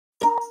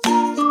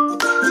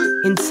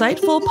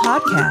Insightful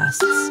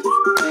podcasts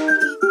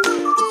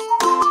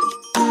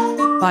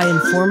by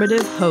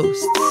informative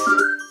hosts.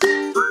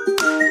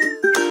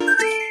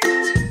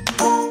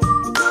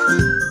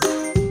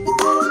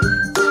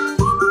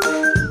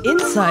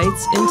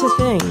 Insights into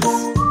Things,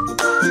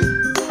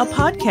 a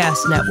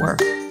podcast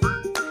network.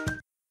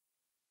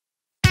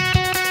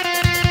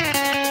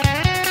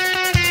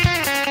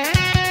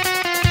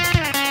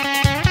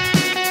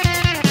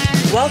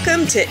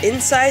 Welcome to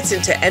Insights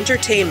into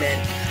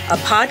Entertainment, a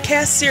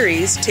podcast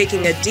series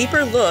taking a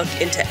deeper look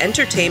into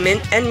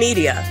entertainment and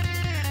media.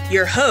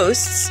 Your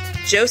hosts,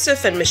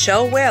 Joseph and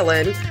Michelle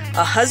Whalen,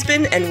 a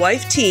husband and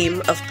wife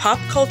team of pop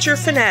culture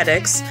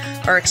fanatics,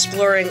 are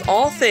exploring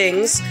all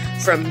things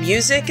from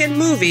music and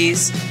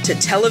movies to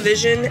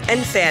television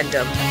and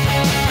fandom.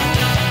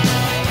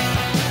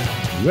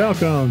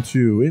 Welcome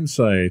to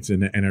Insights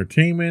into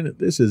Entertainment.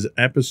 This is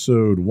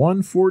episode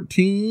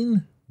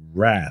 114,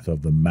 Wrath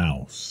of the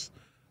Mouse.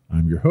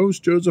 I'm your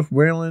host, Joseph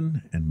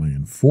Whalen, and my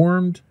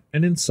informed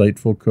and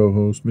insightful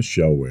co-host,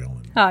 Michelle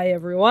Whalen. Hi,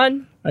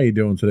 everyone. How you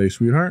doing today,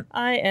 sweetheart?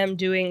 I am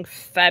doing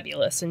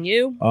fabulous, and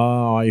you?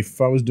 If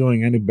I was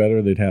doing any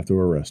better, they'd have to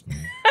arrest me.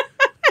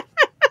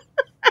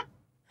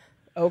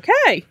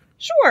 Okay,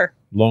 sure.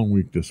 Long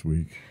week this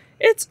week.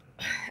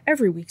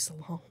 Every week's a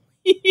long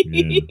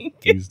Yeah,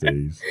 these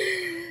days.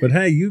 But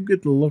hey, you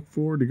get to look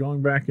forward to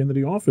going back into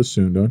the office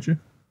soon, don't you?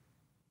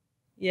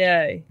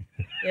 Yay.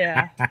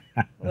 Yeah.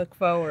 Look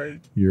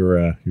forward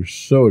You're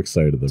so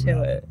excited about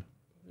to it.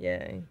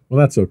 Yay. Well,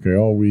 that's okay.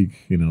 All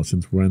week,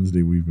 since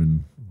Wednesday, we've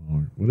been,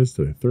 what is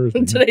today?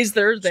 Thursday. Today's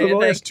Thursday, So the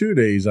last 2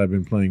 days, I've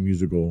been playing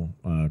musical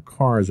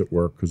cars at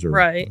work because they're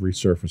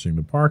resurfacing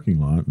the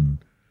parking lot. And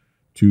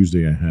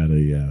Tuesday, I had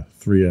a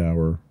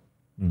 3-hour,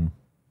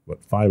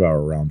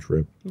 5-hour round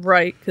trip.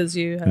 Right, because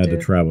you had to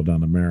travel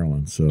down to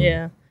Maryland. So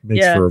yeah.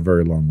 Makes for a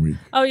very long week.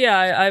 Oh,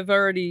 yeah. I've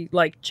already,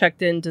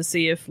 checked in to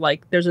see if,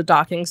 there's a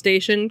docking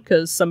station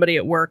because somebody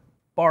at work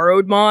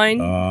borrowed mine.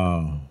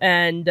 Oh.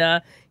 And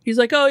he's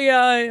like, oh,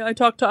 yeah, I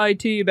talked to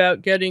IT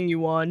about getting you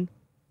one.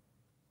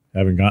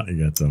 Haven't gotten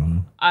it yet, though,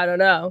 huh? I don't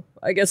know.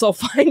 I guess I'll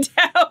find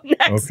out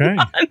next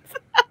month.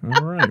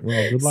 All right.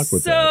 Well, good luck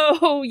with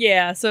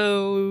that.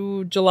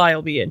 So July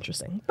will be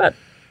interesting. But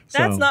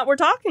that's not what we're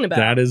talking about.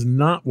 That is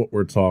not what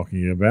we're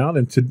talking about.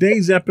 In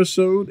today's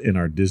episode, in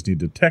our Disney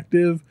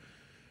Detective,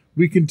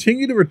 we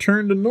continue to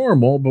return to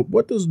normal, but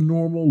what does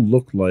normal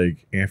look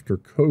like after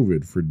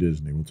COVID for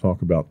Disney? We'll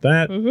talk about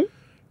that. Mm-hmm.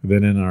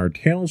 Then in our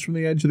Tales from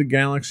the Edge of the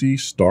Galaxy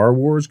Star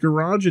Wars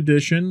Garage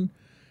Edition,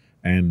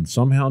 and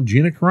somehow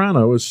Gina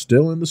Carano is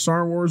still in the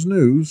Star Wars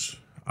news.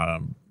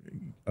 I'm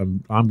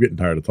getting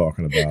tired of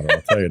talking about her.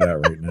 I'll tell you that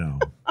right now.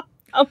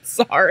 I'm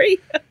sorry.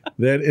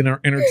 Then in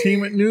our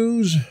entertainment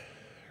news,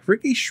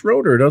 Ricky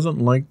Shroeder doesn't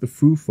like the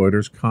Foo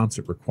Fighters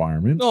concert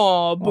requirements.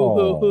 Oh,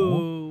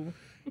 boo-hoo-hoo.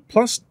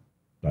 Plus,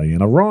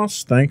 Diana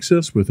Ross thanks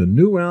us with a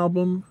new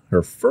album,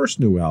 her first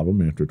new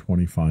album after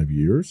 25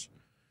 years.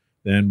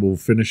 Then we'll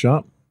finish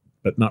up,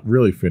 but not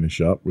really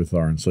finish up, with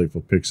our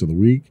insightful picks of the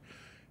week.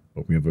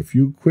 But we have a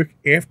few quick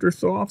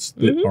afterthoughts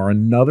that are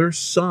another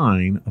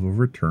sign of a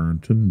return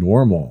to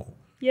normal.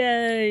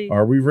 Yay.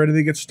 Are we ready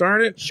to get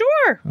started?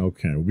 Sure.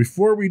 Okay. Well,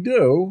 before we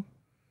do,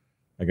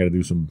 I got to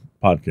do some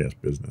podcast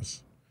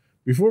business.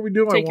 Before we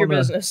do, Take your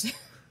business.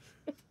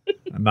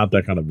 I'm not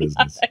that kind of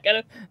business.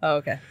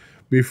 Okay.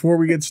 Before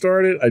we get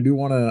started, I do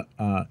want to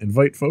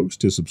invite folks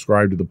to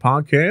subscribe to the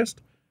podcast.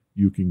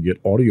 You can get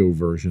audio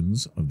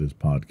versions of this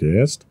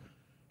podcast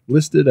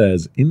listed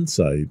as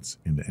Insights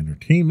into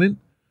Entertainment.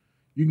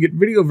 You can get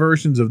video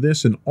versions of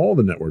this and all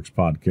the network's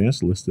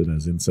podcasts listed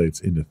as Insights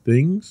into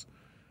Things.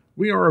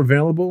 We are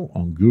available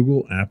on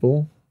Google,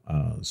 Apple,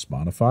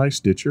 Spotify,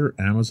 Stitcher,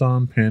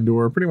 Amazon,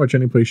 Pandora, pretty much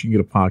any place you can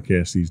get a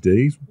podcast these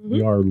days. Mm-hmm.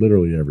 We are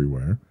literally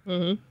everywhere.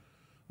 Mm-hmm.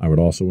 I would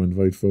also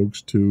invite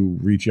folks to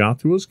reach out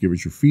to us, give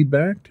us your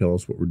feedback, tell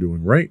us what we're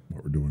doing right,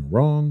 what we're doing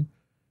wrong.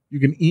 You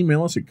can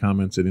email us at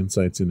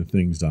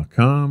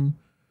comments@insightsintothings.com.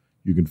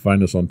 You can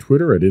find us on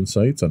Twitter at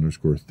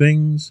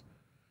insights_things.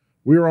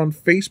 We are on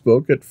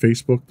Facebook at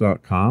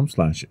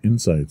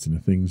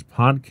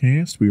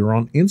facebook.com/insightsintothingspodcast. We are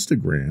on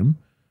Instagram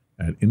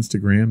at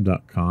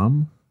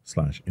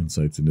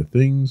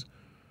instagram.com/insightsintothings.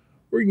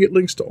 Or you can get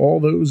links to all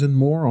those and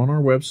more on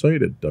our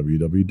website at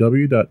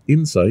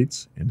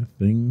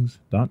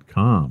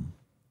www.insightsintothings.com.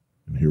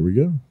 And here we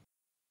go.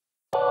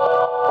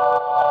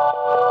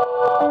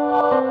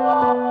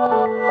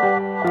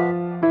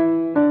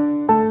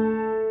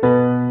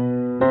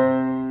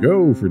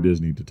 Go for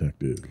Disney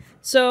Detective.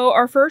 So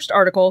our first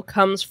article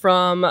comes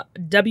from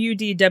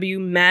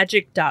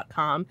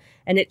wdwmagic.com,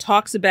 and it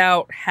talks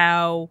about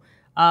how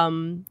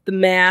the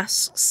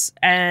masks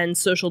and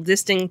social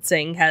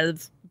distancing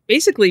have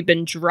basically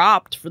been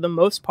dropped for the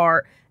most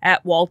part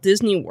at Walt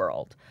Disney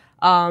World.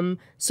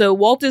 So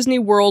Walt Disney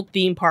World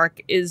theme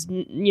park is,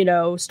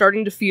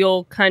 starting to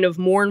feel kind of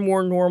more and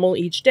more normal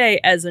each day,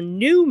 as a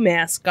new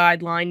mask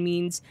guideline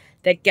means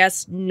that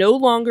guests no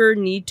longer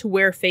need to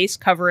wear face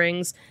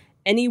coverings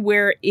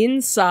anywhere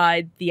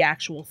inside the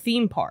actual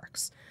theme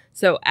parks.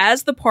 So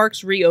as the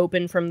parks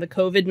reopen from the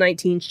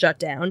COVID-19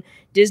 shutdown,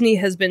 Disney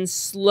has been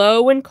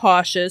slow and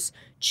cautious,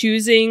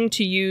 choosing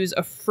to use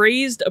a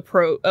phased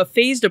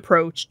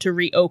approach to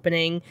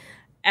reopening,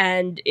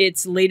 and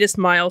its latest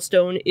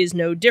milestone is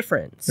no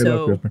different. Hey,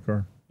 look, there's my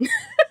car.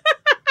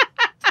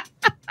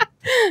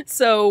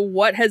 So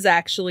what has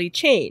actually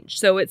changed?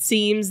 So it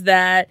seems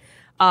that,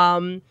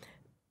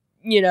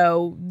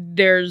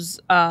 there's,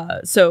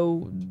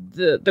 so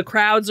the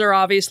crowds are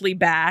obviously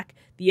back.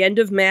 The end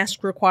of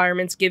mask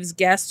requirements gives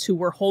guests who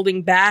were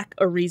holding back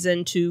a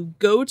reason to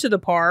go to the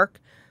park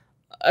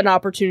an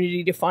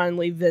opportunity to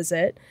finally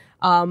visit.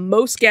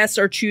 Most guests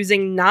are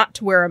choosing not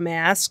to wear a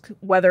mask,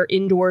 whether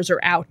indoors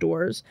or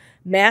outdoors.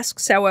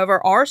 Masks,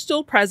 however, are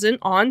still present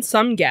on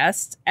some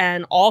guests,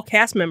 and all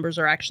cast members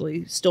are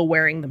actually still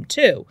wearing them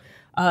too.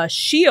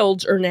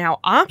 Shields are now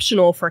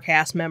optional for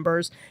cast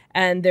members,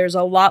 and there's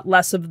a lot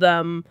less of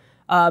them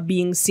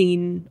being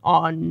seen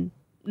on.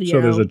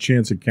 There's a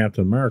chance that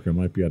Captain America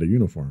might be out of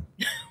uniform.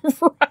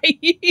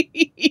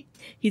 Right.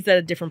 He's at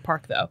a different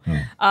park, though.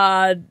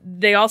 Oh.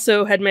 They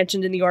also had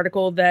mentioned in the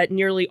article that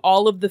nearly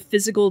all of the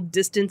physical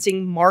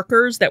distancing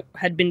markers that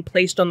had been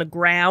placed on the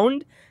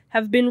ground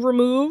have been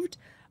removed.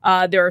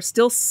 There are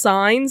still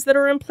signs that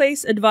are in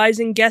place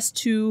advising guests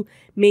to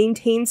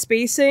maintain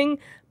spacing,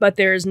 but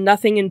there's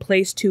nothing in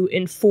place to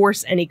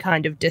enforce any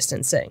kind of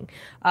distancing.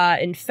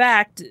 In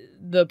fact,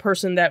 the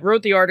person that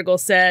wrote the article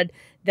said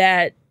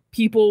that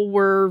people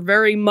were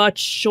very much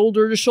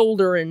shoulder to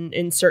shoulder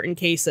in certain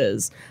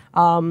cases,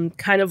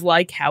 kind of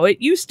like how it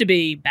used to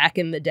be back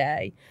in the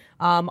day.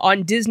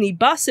 On Disney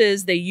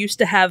buses, they used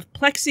to have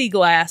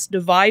plexiglass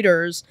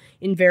dividers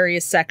in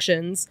various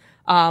sections.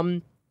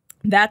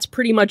 That's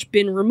pretty much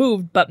been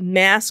removed, but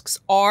masks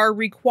are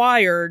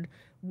required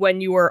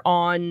when you are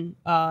on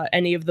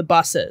any of the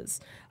buses.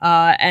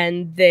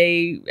 And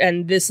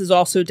this is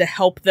also to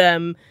help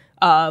them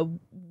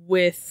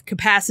with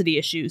capacity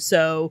issues.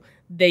 So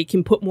they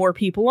can put more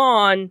people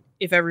on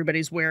if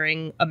everybody's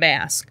wearing a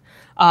mask.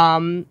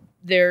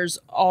 There's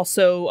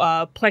also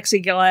a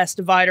plexiglass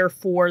divider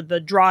for the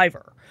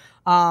driver.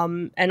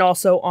 And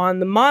also on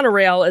the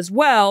monorail as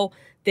well,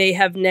 they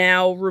have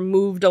now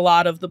removed a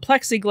lot of the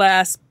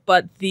plexiglass,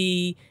 but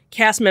the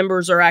cast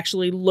members are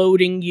actually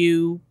loading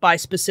you by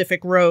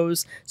specific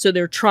rows. So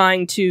they're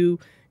trying to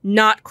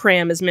not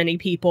cram as many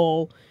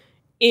people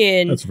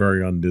in. That's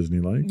very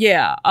un-Disney-like.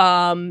 Yeah.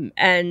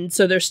 And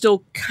so they're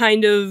still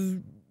kind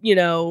of,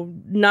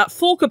 not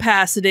full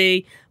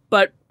capacity,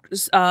 but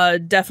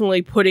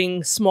definitely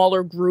putting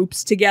smaller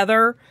groups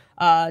together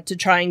to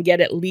try and get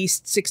at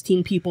least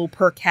 16 people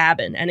per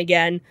cabin. And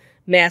again,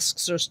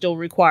 masks are still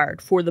required.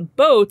 For the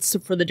boats,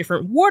 for the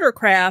different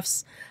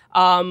watercrafts,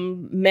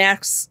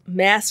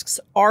 masks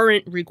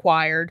aren't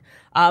required,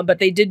 but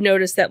they did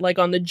notice that, like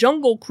on the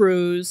Jungle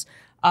Cruise,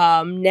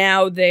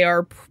 now they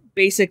are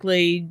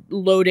basically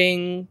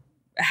loading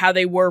how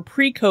they were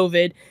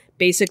pre-COVID,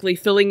 basically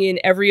filling in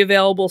every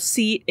available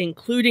seat,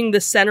 including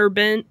the center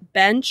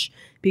bench,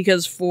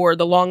 because for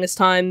the longest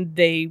time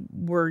they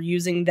were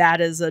using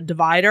that as a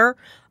divider.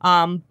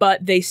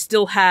 But they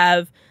still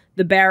have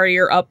the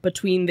barrier up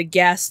between the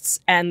guests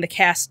and the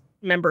cast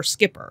member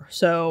skipper.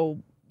 So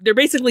they're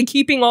basically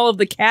keeping all of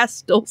the cast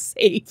still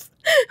safe,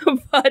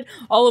 but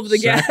all of the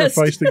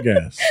Sacrifice the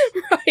guests.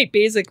 Right,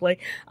 basically.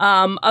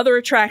 Other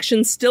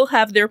attractions still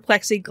have their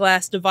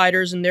plexiglass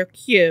dividers in their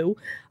queue,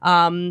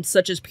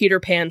 such as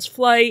Peter Pan's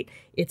Flight,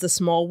 It's a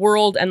Small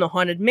World, and the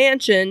Haunted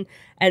Mansion.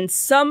 And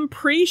some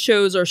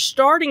pre-shows are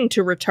starting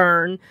to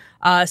return,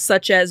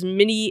 such as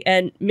Mickey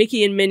and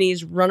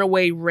Minnie's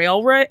Runaway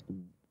Railway.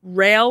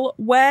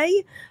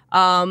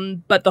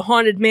 But the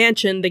Haunted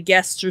Mansion, the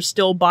guests are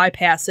still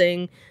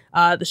bypassing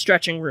the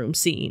stretching room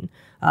scene.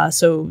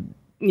 So,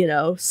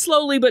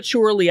 slowly but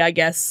surely, I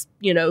guess,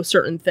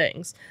 certain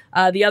things.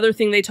 The other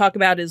thing they talk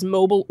about is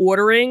mobile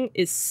ordering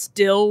is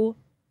still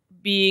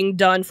being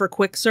done for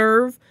quick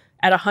serve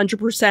at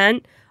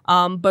 100%.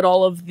 But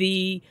all of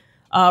the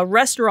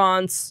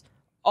restaurants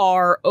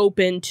are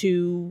open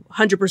to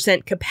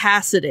 100%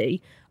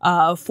 capacity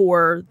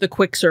for the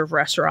quick serve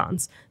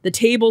restaurants. The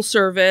table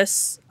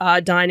service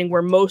dining,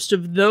 where most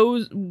of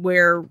those,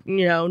 where,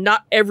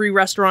 not every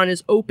restaurant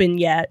is open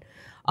yet,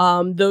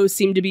 those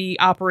seem to be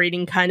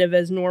operating kind of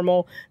as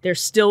normal.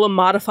 There's still a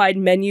modified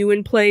menu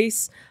in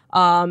place,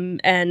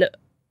 and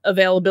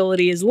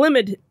availability is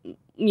limited,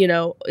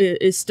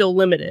 is still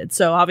limited.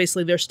 So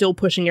obviously they're still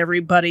pushing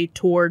everybody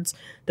towards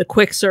the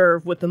quick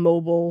serve with the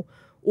mobile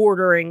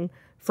ordering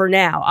for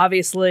now.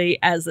 Obviously,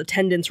 as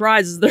attendance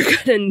rises, they're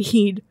going to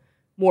need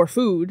more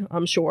food,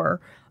 I'm sure.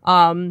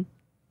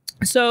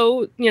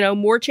 So,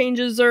 more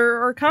changes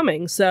are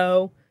coming.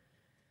 So,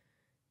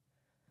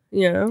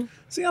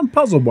 See, I'm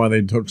puzzled why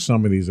they took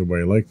some of these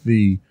away, like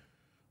the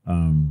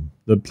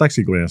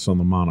plexiglass on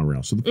the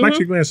monorail. So the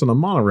plexiglass on the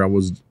monorail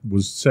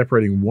was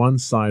separating one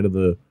side of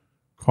the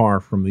car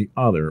from the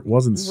other. It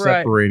wasn't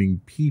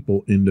separating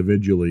people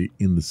individually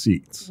in the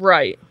seats.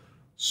 Right.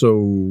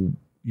 So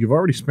you've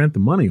already spent the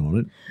money on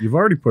it. You've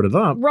already put it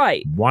up.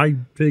 Right. Why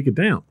take it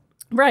down?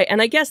 Right.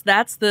 And I guess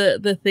that's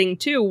the thing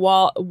too.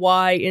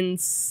 Why in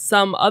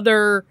some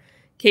other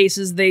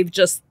cases they've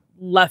just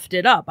left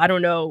it up. I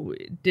don't know.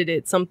 Did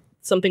it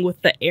something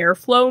with the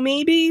airflow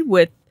maybe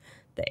with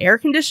the air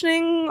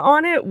conditioning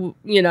on it?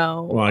 You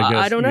know, Well,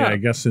 I don't know. Yeah, I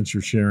guess since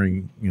you're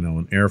sharing,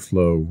 an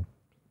airflow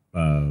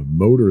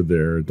motor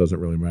there, it doesn't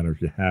really matter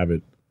if you have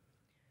it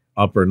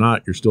up or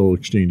not. You're still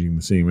exchanging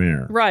the same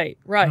air. Right.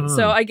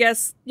 So I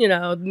guess,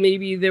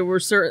 maybe there were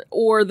certain,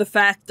 or the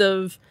fact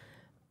of,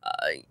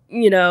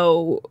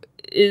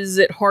 is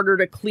it harder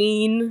to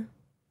clean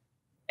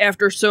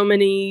after so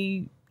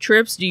many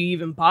trips? Do you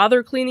even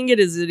bother cleaning it?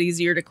 Is it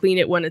easier to clean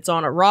it when it's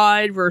on a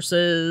ride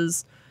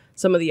versus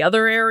some of the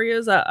other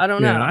areas? I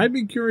don't know. I'd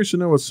be curious to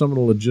know what some of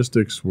the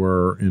logistics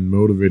were in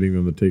motivating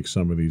them to take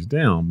some of these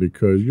down,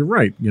 because you're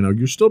right.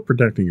 You're still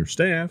protecting your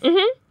staff.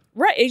 Mm-hmm.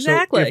 Right,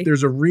 exactly. So if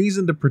there's a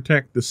reason to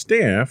protect the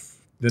staff,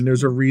 then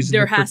there's a reason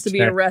there has to be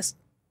a rest.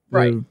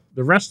 Right.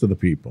 The rest of the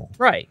people.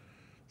 Right.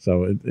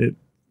 So it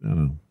I don't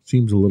know,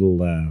 seems a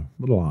little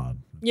odd.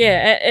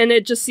 Yeah, and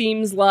it just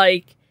seems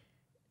like,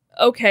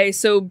 okay,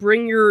 so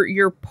bring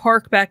your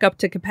park back up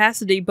to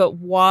capacity, but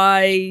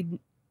why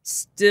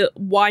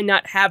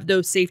not have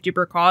those safety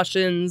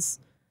precautions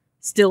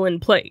still in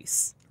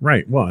place?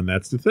 Right. Well, and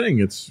that's the thing.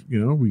 It's,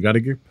 we got to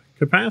get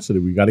capacity.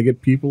 We got to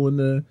get people in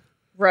the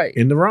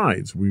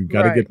rides. We've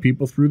got to get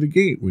people through the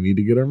gate. We need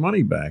to get our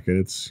money back. And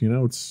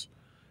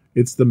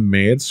it's the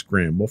mad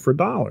scramble for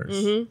dollars.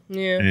 Mm-hmm.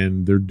 Yeah.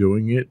 And they're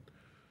doing it.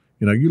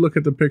 You look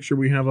at the picture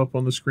we have up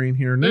on the screen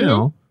here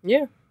now. Mm-hmm.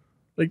 Yeah.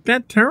 Like,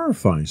 that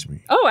terrifies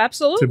me. Oh,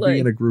 absolutely. To be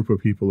in a group of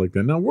people like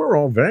that. Now, we're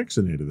all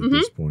vaccinated at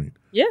this point.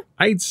 Yeah.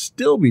 I'd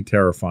still be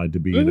terrified to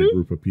be in a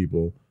group of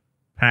people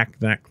packed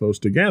that close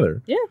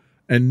together. Yeah.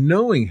 And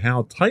knowing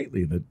how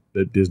tightly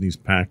that Disney's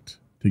packed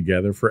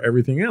together for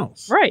everything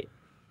else. Right.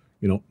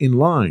 In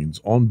lines,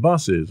 on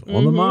buses,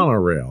 on the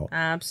monorail.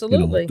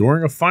 Absolutely.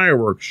 During a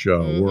fireworks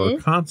show or a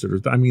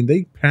concert. I mean,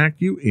 they pack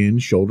you in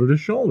shoulder to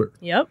shoulder.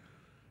 Yep.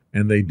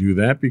 And they do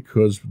that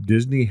because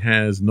Disney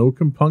has no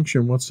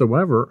compunction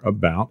whatsoever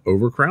about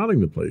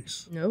overcrowding the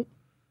place. Nope.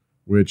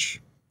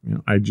 Which,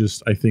 I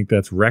think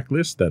that's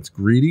reckless, that's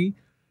greedy,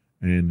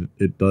 and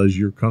it does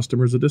your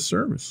customers a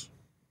disservice.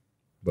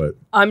 But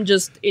I'm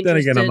just interested. Then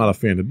again, I'm not a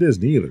fan of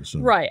Disney either.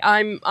 So. Right.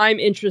 I'm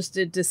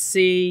interested to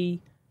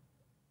see,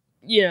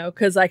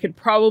 because I could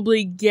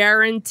probably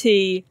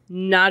guarantee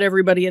not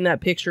everybody in that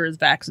picture is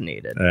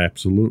vaccinated.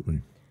 Absolutely.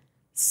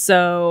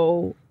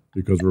 So.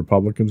 Because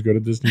Republicans go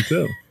to Disney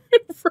too.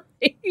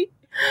 Right.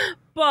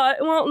 But,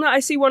 well, no, I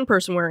see one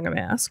person wearing a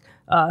mask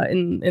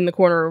in the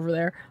corner over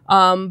there.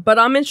 But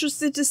I'm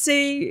interested to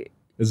see.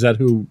 Is that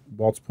who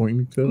Walt's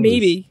pointing to?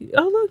 Maybe.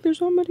 Oh, look, there's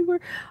somebody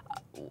wearing.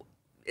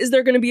 Is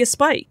there going to be a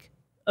spike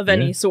of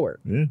any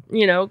sort? Yeah.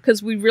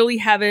 Because we really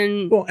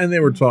haven't. Well, and they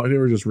were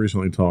just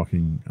recently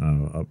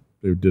talking.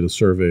 They did a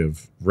survey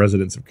of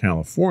residents of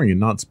California,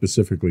 not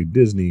specifically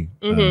Disney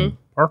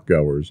park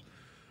goers.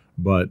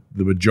 But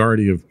the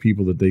majority of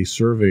people that they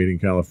surveyed in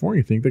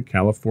California think that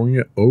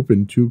California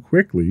opened too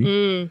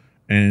quickly.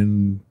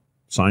 And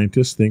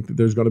scientists think that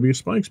there's going to be a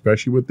spike,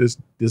 especially with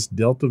this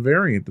Delta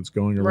variant that's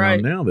going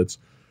around now that's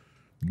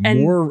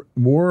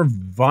more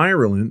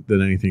virulent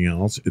than anything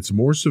else. It's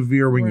more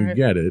severe when you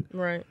get it.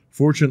 Right.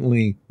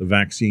 Fortunately, the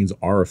vaccines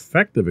are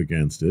effective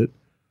against it.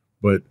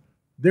 But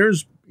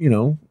there's,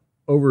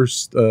 over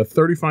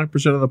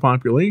 35% of the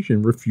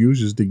population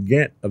refuses to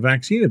get a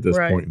vaccine at this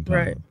point in time.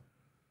 Right.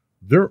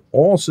 They're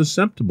all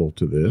susceptible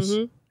to this,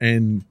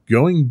 and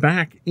going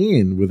back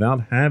in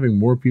without having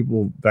more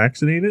people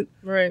vaccinated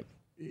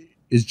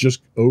is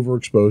just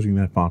overexposing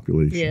that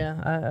population.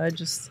 Yeah,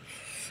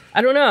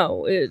 I don't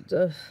know.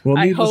 Well,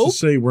 needless to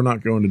say, we're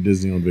not going to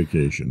Disney on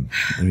vacation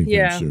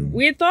anytime soon.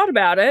 We had thought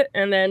about it,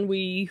 and then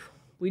we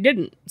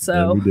didn't.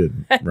 So and we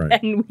didn't.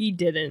 Right. And we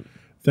didn't.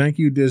 Thank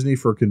you, Disney,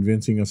 for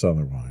convincing us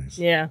otherwise.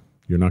 Yeah.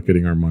 You're not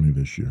getting our money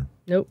this year.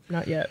 Nope,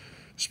 not yet.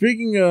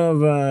 Speaking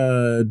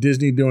of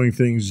Disney doing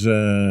things,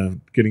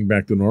 getting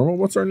back to normal,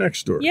 what's our next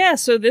story? Yeah,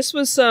 so this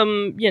was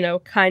some,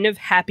 kind of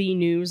happy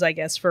news, I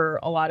guess, for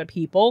a lot of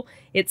people.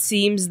 It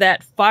seems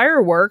that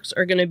fireworks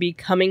are going to be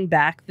coming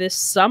back this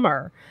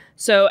summer.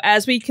 So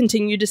as we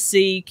continue to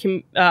see,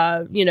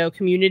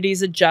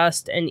 communities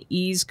adjust and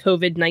ease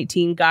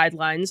COVID-19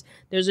 guidelines,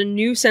 there's a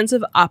new sense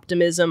of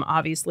optimism,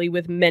 obviously,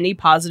 with many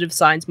positive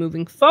signs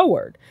moving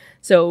forward.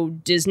 So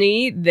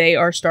Disney, they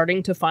are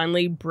starting to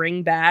finally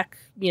bring back,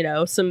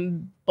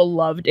 some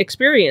beloved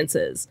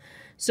experiences.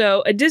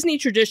 So a Disney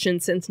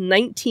tradition since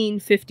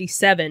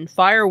 1957,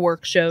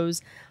 fireworks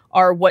shows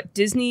are what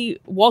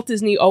Walt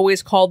Disney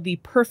always called the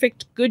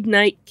perfect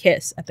goodnight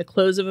kiss at the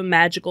close of a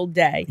magical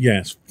day.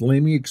 Yes,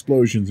 flaming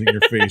explosions in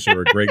your face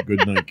are a great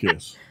goodnight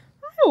kiss.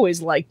 I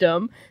always liked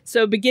them.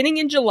 So beginning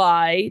in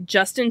July,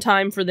 just in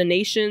time for the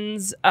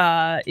nation's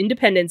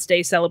Independence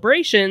Day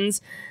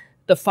celebrations,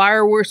 the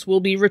fireworks will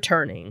be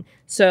returning.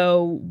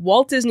 So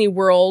Walt Disney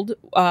World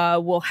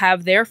will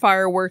have their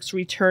fireworks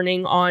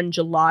returning on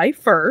July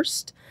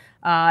 1st.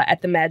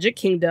 at the Magic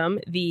Kingdom,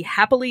 the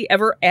Happily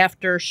Ever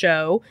After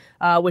show,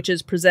 which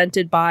is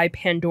presented by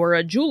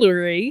Pandora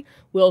Jewelry,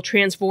 will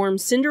transform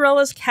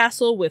Cinderella's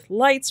castle with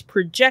lights,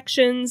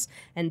 projections,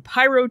 and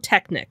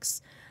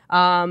pyrotechnics.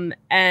 And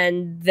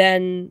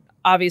then,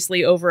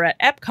 obviously, over at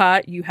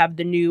Epcot, you have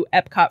the new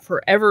Epcot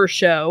Forever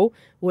show,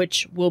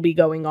 which will be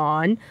going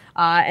on.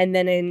 And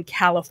then in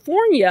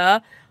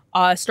California,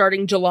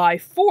 starting July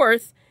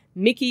 4th,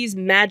 Mickey's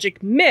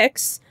Magic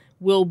Mix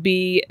will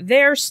be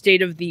their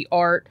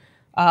state-of-the-art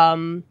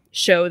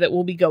show that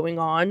will be going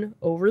on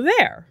over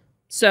there.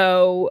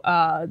 So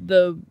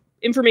the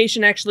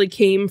information actually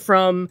came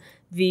from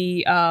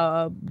the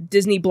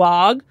Disney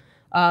blog,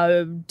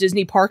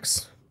 Disney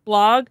Parks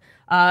blog.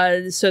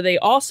 So they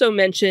also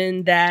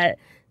mentioned that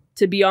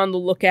to be on the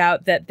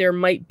lookout that there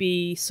might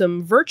be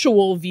some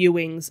virtual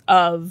viewings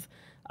of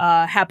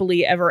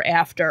Happily Ever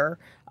After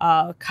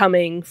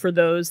coming for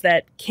those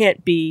that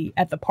can't be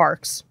at the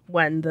parks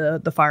when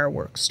the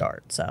fireworks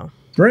start. So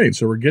great.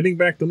 So we're getting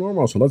back to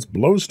normal. So let's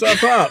blow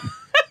stuff up.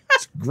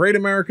 It's a great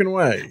American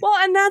way. Well,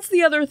 and that's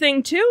the other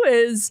thing too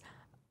is,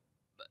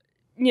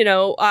 you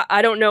know,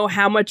 I don't know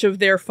how much of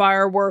their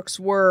fireworks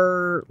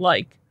were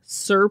like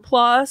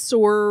surplus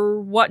or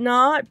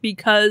whatnot,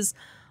 because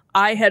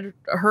I had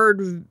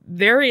heard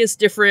various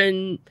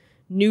different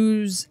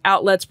news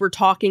outlets were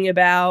talking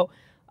about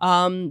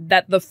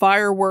that the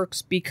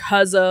fireworks,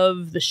 because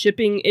of the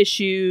shipping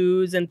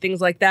issues and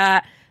things like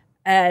that,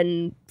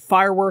 and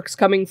fireworks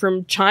coming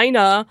from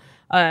China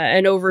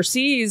and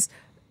overseas,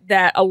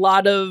 that a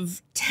lot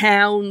of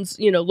towns,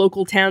 you know,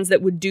 local towns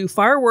that would do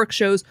fireworks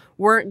shows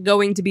weren't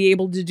going to be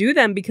able to do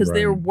them because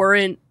there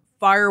weren't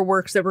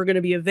fireworks that were going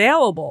to be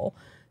available.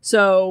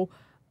 So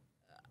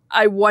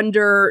I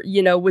wonder,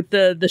 you know, with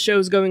the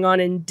shows going on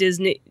in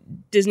Disney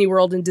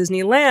World and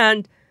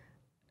Disneyland,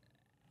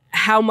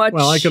 how much...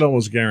 Well, I could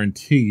almost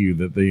guarantee you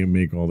that they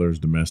make all theirs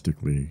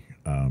domestically.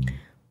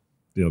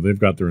 You know, they've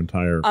got their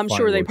entire... I'm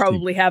sure they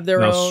probably have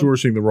their own...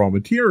 Sourcing the raw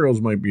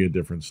materials might be a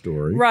different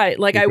story. Right.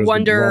 Like, I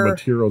wonder... The raw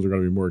materials are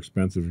going to be more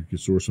expensive if you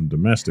source them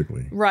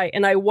domestically. Right.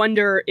 And I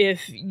wonder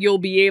if you'll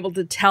be able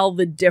to tell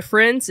the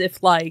difference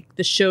if, like,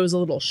 the show's a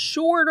little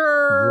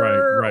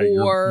shorter. Right.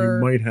 Or you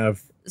might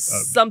have...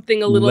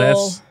 something a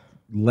little...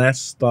 Less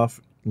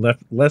stuff,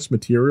 less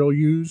material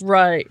used.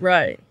 Right.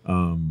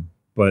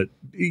 But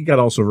you got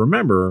to also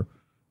remember...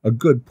 A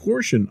good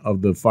portion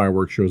of the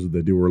fireworks shows that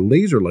they do are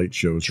laser light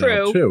shows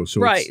now too. So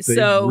they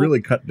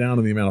really cut down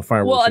on the amount of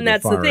fireworks. Well, and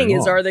that's the thing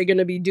is, are they going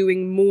to be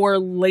doing more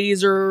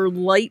laser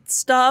light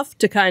stuff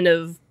to kind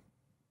of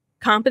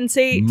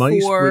compensate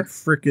mice for with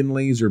frickin'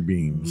 laser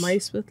beams?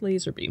 Mice with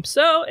laser beams.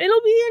 So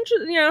it'll be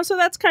interesting. You know, so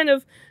that's kind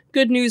of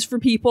good news for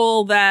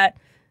people that,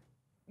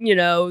 you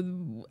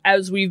know,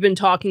 as we've been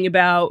talking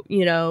about,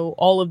 you know,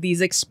 all of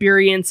these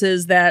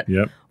experiences that.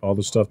 Yep. All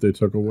the stuff they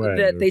took away.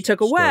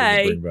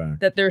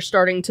 That they're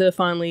starting to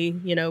finally,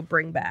 you know,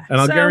 bring back.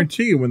 And I'll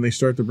guarantee you when they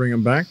start to bring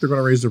them back, they're going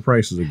to raise their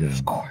prices again.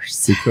 Of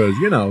course. Because,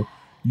 you know,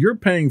 you're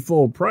paying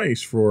full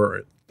price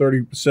for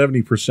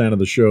 70% of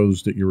the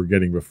shows that you were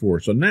getting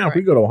before. So now if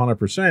we go to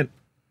 100%,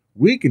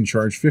 we can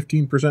charge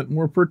 15%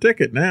 more per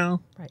ticket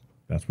now. Right.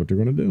 That's what they're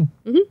going to do.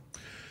 Mm-hmm.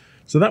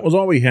 So that was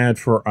all we had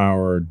for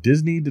our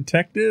Disney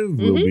Detective.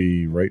 Mm-hmm. We'll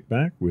be right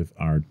back with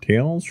our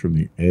Tales from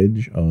the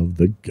Edge of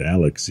the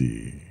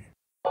Galaxy.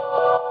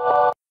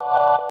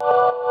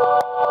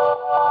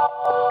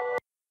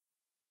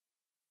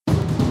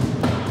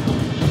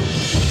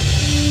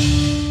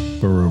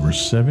 For over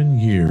 7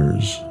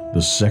 years,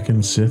 the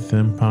Second Sith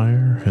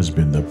Empire has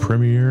been the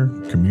premier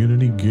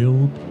community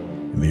guild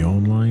in the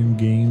online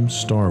game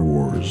Star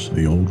Wars: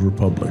 The Old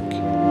Republic.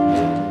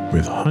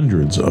 With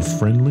hundreds of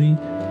friendly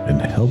and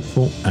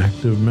helpful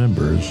active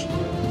members,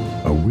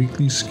 a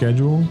weekly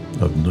schedule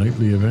of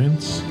nightly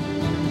events,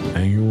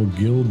 annual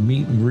guild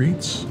meet and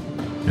greets,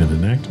 and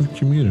an active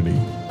community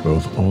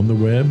both on the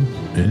web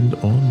and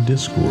on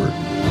Discord.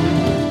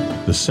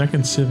 The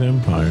Second Sith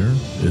Empire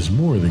is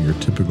more than your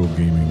typical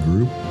gaming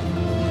group.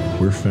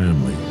 We're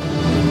family.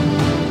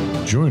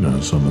 Join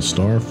us on the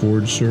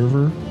Starforge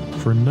server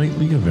for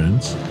nightly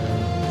events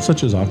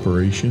such as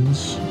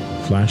operations,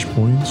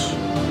 flashpoints,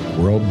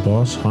 world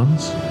boss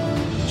hunts,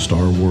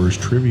 Star Wars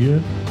trivia,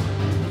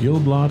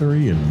 guild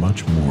lottery, and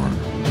much more.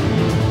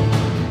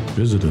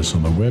 Visit us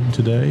on the web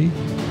today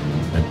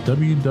at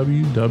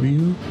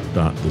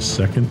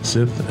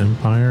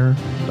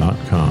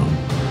www.thesecondsithempire.com.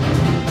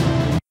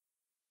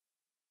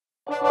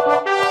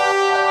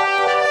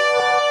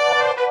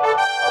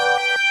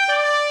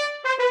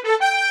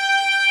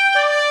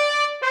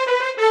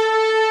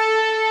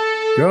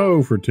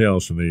 Go for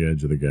Tales from the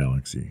Edge of the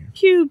Galaxy.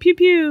 Pew, pew,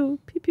 pew.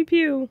 Pew, pew,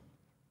 pew.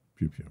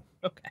 Pew, pew.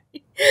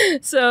 Okay.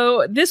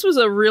 So this was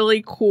a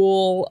really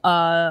cool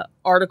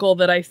article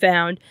that I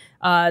found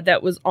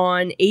that was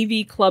on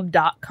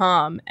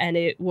avclub.com, and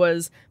it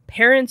was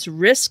Parents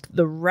Risk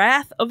the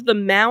Wrath of the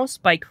Mouse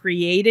by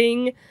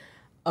Creating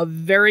a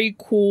Very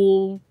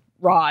Cool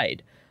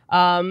Ride.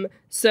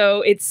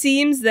 So it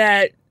seems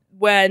that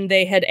when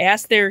they had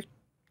asked their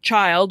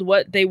child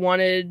what they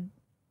wanted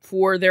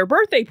for their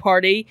birthday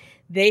party,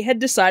 they had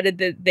decided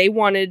that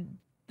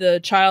the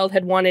child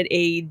had wanted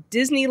a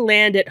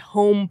Disneyland at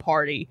home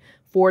party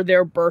for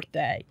their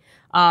birthday.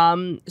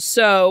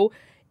 So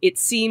it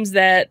seems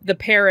that the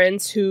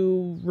parents,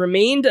 who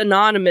remained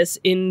anonymous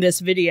in this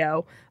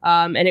video,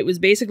 and it was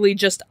basically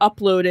just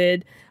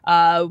uploaded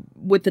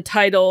with the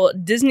title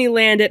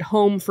Disneyland at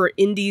Home for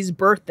Indy's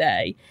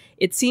Birthday.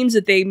 It seems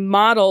that they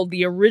modeled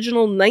the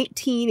original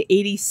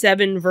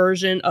 1987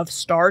 version of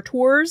Star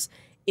Tours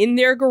in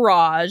their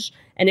garage,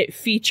 and it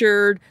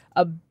featured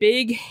a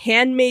big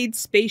handmade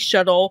space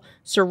shuttle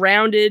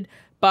surrounded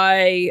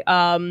by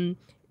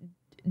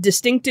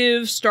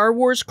distinctive Star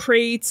Wars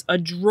crates, a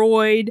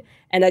droid,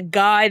 and a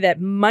guy that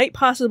might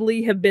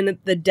possibly have been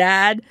the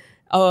dad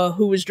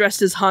who was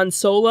dressed as Han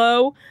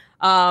Solo.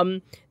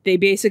 They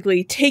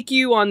basically take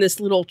you on this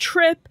little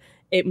trip.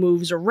 It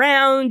moves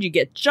around, you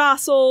get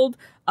jostled,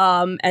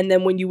 and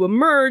then when you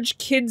emerge,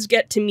 kids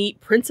get to meet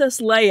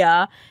Princess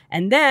Leia,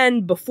 and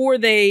then before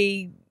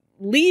they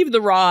leave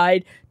the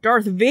ride,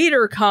 Darth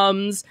Vader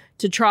comes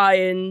to try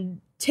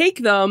and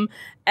take them,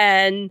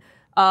 and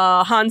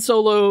Han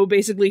Solo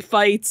basically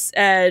fights,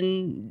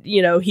 and,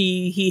 you know,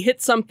 he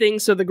hits something,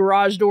 so the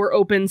garage door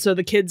opens so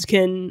the kids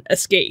can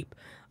escape.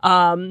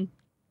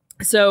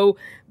 So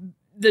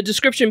the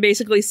description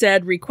basically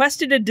said,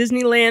 requested a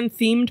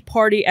Disneyland-themed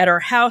party at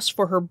our house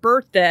for her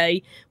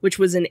birthday, which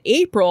was in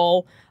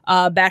April,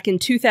 back in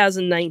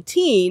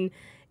 2019.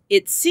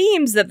 It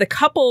seems that the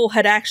couple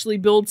had actually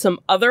built some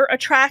other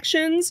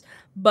attractions,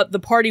 but the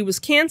party was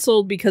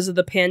canceled because of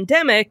the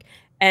pandemic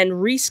and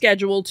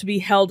rescheduled to be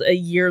held a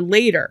year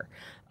later.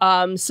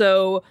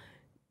 So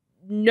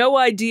no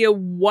idea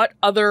what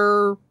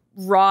other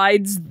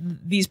rides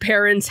these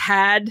parents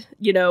had,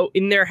 you know,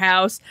 in their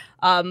house.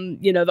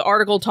 You know, the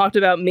article talked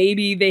about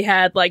maybe they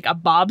had like a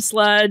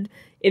bobsled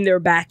in their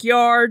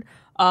backyard.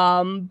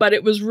 But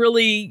it was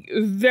really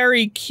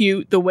very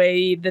cute the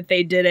way that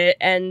they did it.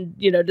 And,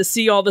 you know, to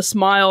see all the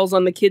smiles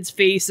on the kids'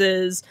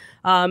 faces,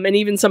 and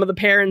even some of the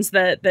parents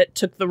that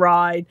took the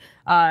ride,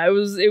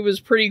 it was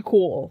pretty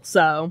cool.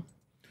 So,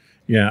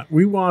 yeah,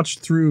 we watched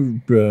through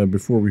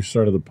before we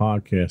started the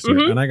podcast,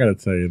 and I got to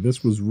tell you,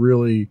 this was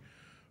really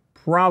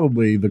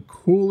probably the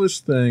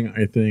coolest thing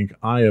I think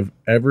I have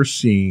ever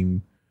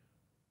seen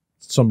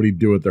somebody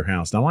do at their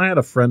house. Now, I had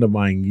a friend of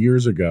mine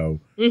years ago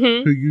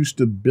who used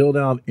to build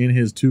out in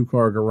his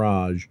 2-car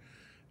garage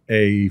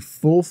a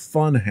full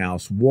fun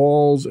house,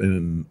 walls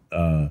and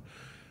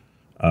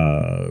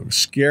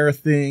scare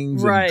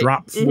things and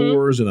drop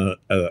floors and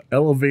a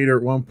elevator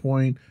at one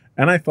point.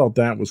 And I thought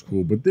that was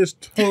cool, but this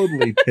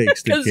totally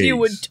takes the case. Because you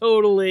would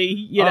totally,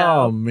 you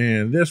know. Oh,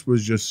 man, this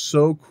was just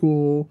so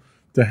cool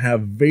to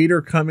have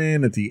Vader come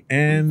in at the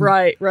end.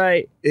 Right.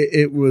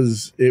 It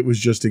was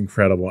just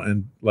incredible.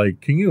 And,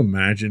 like, can you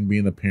imagine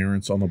being the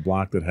parents on the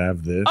block that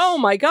have this? Oh,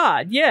 my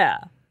God, yeah.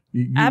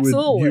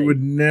 Absolutely. You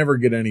would never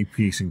get any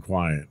peace and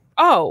quiet.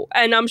 Oh,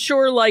 and I'm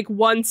sure, like,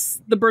 once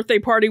the birthday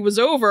party was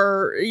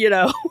over, you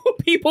know,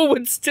 people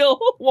would still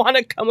want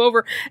to come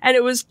over. And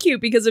it was cute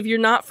because if you're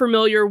not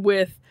familiar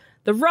with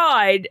the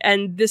ride,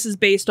 and this is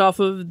based off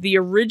of the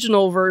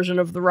original version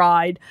of the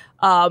ride,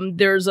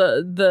 there's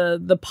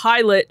the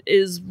pilot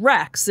is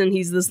Rex, and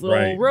he's this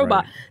little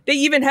robot. Right. They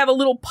even have a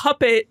little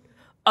puppet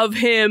of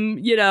him,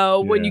 you know,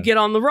 when you get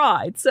on the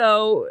ride.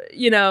 So,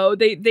 you know,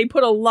 they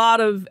put a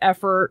lot of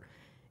effort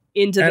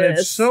into and this. And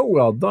it's so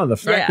well done. The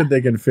fact that they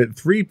can fit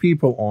 3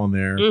 people on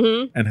there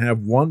and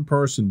have one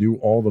person do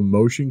all the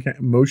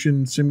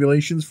motion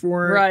simulations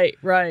for it.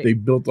 Right. They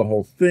built the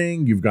whole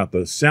thing. You've got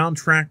the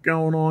soundtrack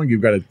going on. You've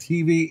got a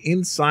TV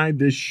inside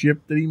this ship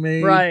that he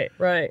made.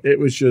 Right. It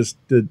was just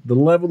the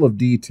level of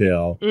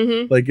detail.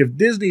 Like, if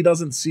Disney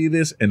doesn't see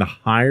this and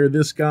hire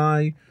this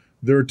guy,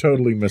 they're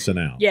totally missing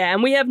out. Yeah,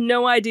 and we have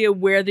no idea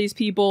where these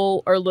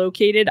people are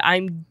located.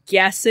 I'm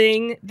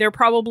guessing they're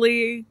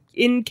probably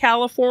in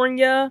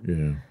California.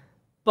 Yeah.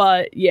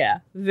 But yeah,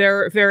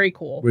 very, very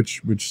cool.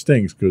 Which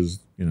stinks because,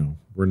 you know,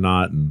 we're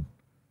not, and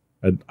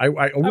I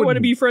want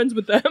to be friends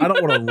with them. I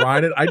don't want to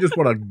ride it. I just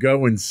want to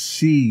go and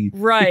see.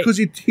 Right. Because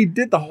he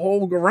did the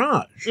whole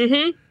garage.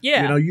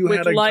 Yeah. You know, you with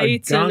had a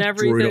lights and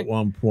everything droid at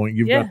one point.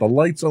 You've got the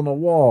lights on the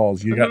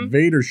walls. You got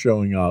Vader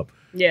showing up.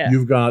 Yeah.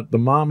 You've got the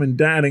mom and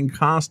dad in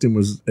costume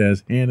as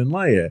Han and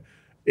Leia.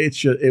 It's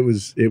just, it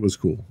was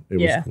cool. It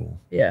was cool.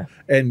 Yeah.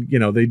 And, you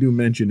know, they do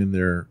mention in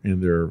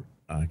their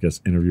I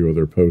guess interview or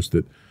their post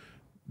that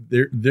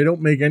they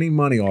don't make any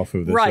money off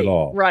of this at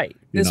all. Right.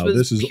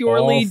 This is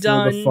purely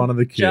done for the fun of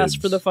the kids.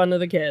 Just for the fun of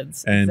the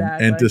kids. And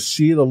and to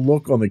see the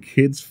look on the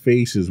kids'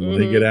 faces when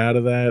they get out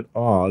of that,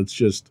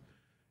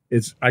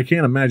 I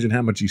can't imagine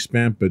how much he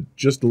spent, but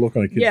just the look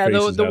on a kid's face.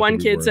 Yeah, the one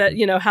kid said,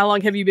 you know, how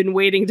long have you been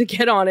waiting to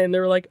get on it? And they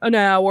were like, an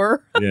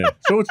hour. Yeah.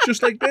 So it's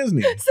just like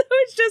Disney. So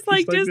it's just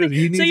like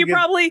Disney. So you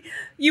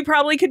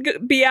probably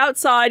could be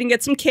outside and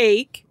get some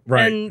cake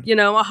and, you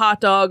know, a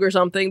hot dog or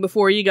something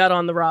before you got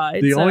on the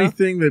ride. The only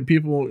thing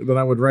that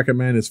I would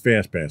recommend is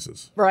fast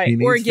passes. Right.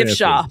 Or a gift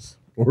shop.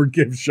 Or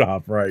gift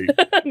shop, right.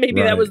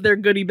 Maybe right. that was their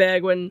goodie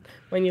bag when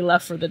you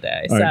left for the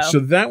day. All right, so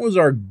that was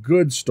our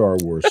good Star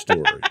Wars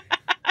story.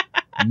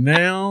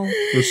 Now,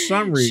 for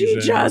some reason, she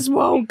just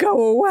won't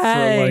go away.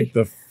 For like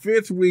the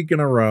 5th week in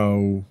a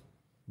row,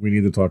 we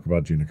need to talk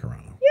about Gina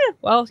Carano. Yeah,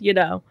 well,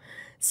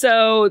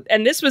 So,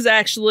 and this was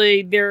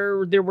actually,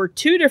 there were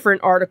 2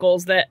 different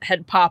articles that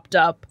had popped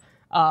up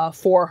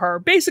for her.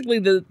 Basically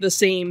the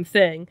same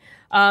thing.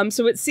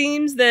 So it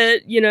seems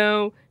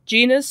that,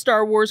 Gina's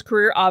Star Wars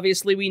career,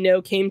 obviously, we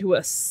know, came to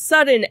a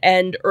sudden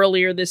end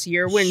earlier this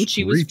year when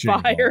she was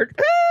fired.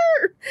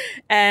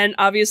 And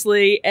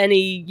obviously,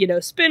 any,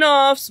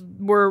 spin-offs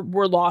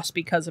were lost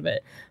because of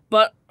it.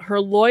 But her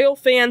loyal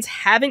fans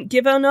haven't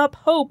given up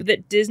hope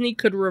that Disney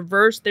could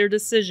reverse their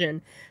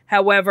decision.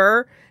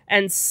 However,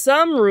 and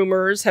some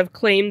rumors have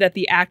claimed that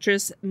the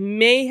actress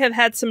may have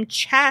had some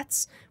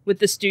chats with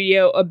the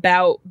studio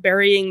about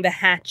burying the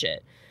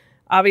hatchet.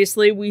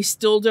 Obviously, we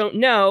still don't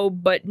know,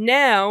 but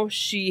now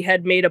she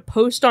had made a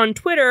post on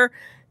Twitter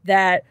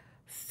that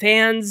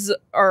fans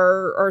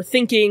are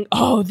thinking,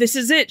 oh, this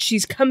is it,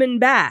 she's coming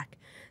back.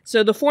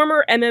 So the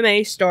former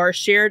MMA star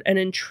shared an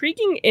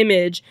intriguing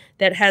image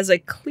that has a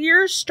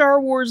clear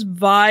Star Wars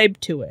vibe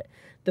to it.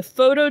 The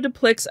photo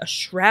depicts a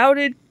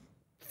shrouded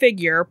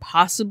figure,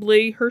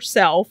 possibly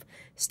herself,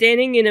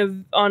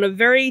 standing on a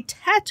very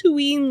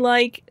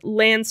Tatooine-like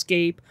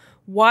landscape,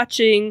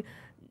 watching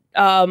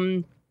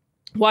not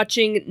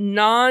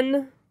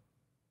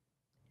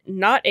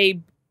a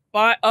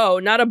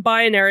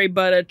binary,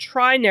 but a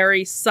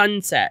trinary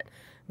sunset.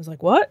 I was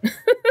like, what?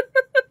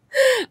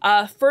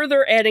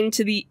 Further adding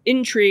to the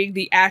intrigue,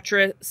 the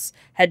actress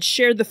had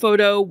shared the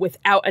photo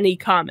without any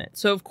comment.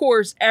 So, of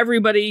course,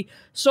 everybody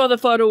saw the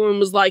photo and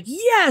was like,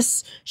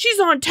 yes, she's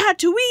on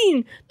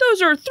Tatooine.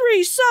 Those are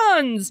 3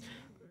 suns.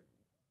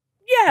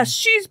 Yes,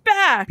 she's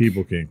back.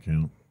 People can't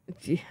count.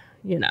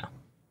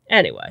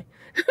 Anyway.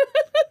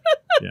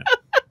 Yeah.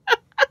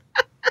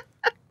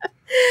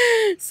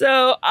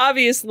 So,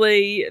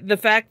 obviously, the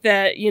fact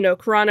that,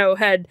 Carano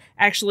had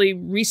actually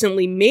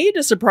recently made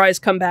a surprise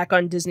comeback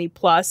on Disney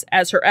Plus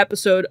as her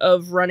episode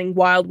of Running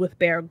Wild with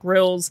Bear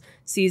Grylls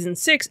Season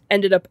 6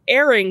 ended up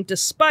airing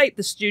despite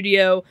the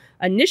studio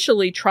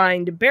initially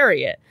trying to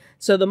bury it.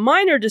 So the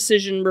minor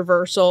decision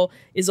reversal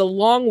is a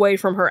long way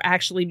from her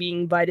actually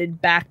being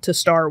invited back to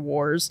Star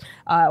Wars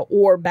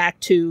or back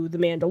to The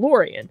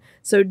Mandalorian.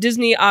 So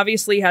Disney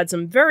obviously had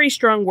some very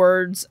strong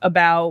words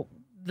about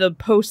the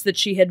post that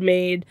she had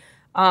made,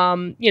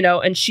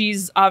 and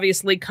she's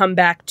obviously come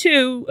back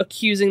too,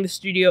 accusing the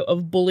studio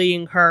of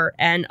bullying her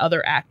and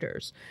other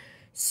actors.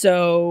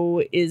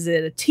 So is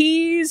it a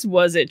tease?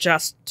 Was it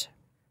just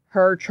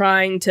her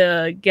trying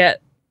to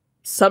get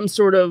some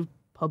sort of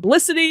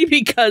publicity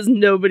because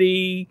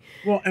nobody,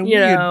 well, and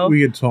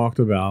we had talked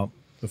about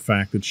the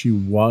fact that she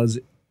was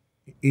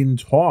in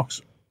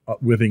talks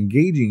with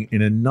engaging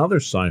in another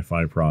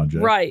sci-fi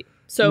project, right?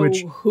 So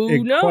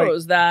who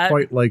knows that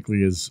quite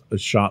likely is a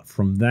shot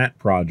from that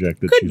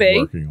project that could she's be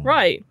working on,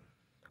 right?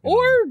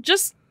 Or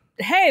just,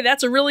 hey,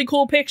 that's a really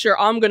cool picture,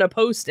 I'm gonna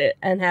post it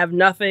and have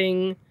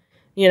nothing,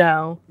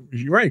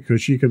 right?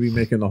 Because she could be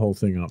making the whole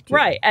thing up too.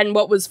 Right. And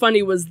what was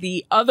funny was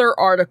the other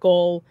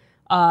article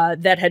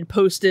that had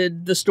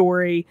posted the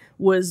story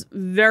was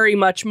very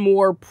much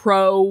more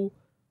pro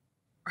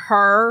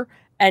her,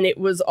 and it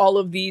was all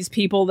of these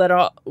people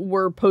that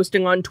were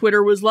posting on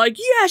Twitter was like,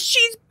 yes,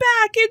 she's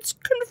back, it's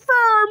confirmed,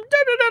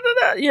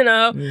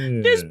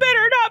 this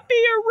better not be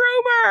a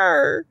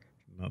rumor.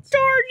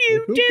 Darn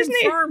you, who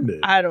Disney. Confirmed it?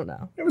 I don't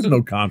know. There was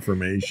no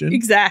confirmation.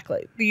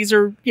 Exactly. These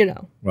are,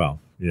 Well,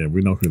 yeah,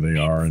 we know who they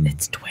are, and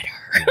it's Twitter.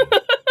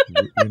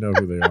 we know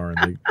who they are,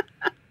 and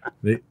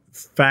they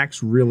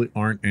facts really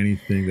aren't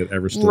anything that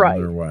ever stood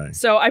in their way.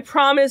 So I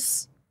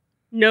promise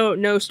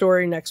no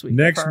story next week.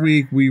 Next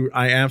week,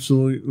 I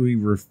absolutely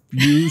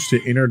refuse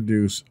to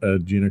introduce a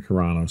Gina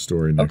Carano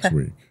story next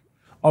week.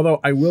 Although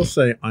I will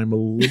say I'm a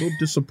little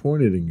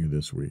disappointed in you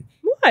this week.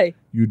 Why?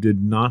 You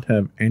did not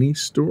have any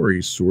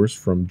stories sourced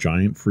from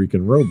Giant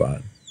Freaking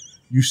Robot.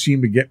 You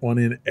seem to get one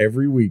in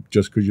every week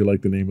just because you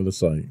like the name of the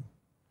site.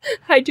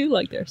 I do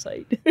like their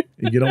site.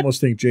 And you'd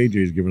almost think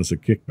JJ's giving us a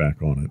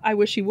kickback on it. I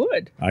wish he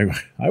would.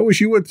 I wish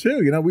he would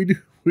too.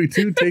 We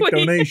do take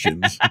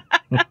donations.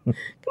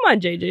 Come on,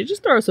 JJ,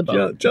 just throw us a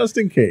bone. Just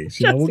in case.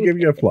 We'll give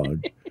you a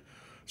plug.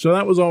 So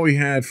that was all we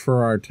had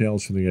for our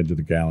Tales from the Edge of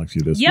the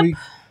Galaxy this week.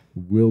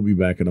 We'll be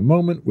back in a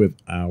moment with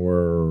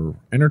our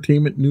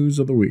entertainment news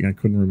of the week. I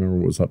couldn't remember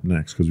what was up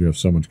next because we have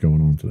so much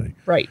going on today.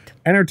 Right.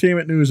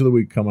 Entertainment news of the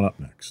week coming up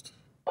next.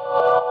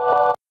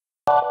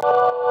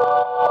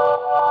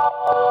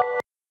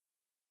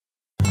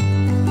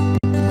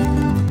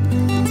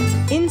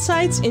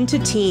 Insights into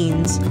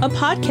Teens, a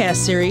podcast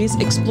series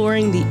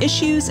exploring the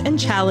issues and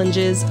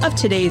challenges of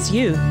today's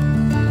youth.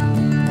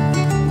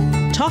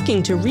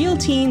 Talking to real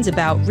teens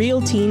about real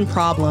teen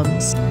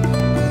problems.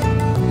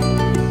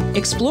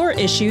 Explore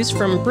issues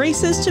from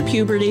braces to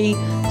puberty,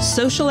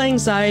 social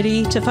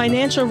anxiety to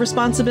financial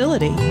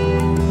responsibility.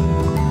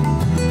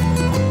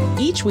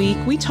 Each week,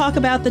 we talk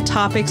about the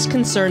topics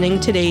concerning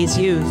today's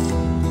youth.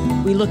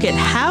 We look at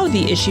how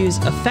the issues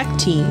affect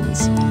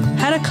teens,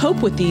 how to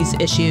cope with these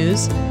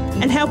issues,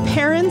 and how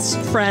parents,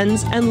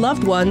 friends, and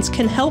loved ones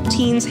can help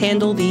teens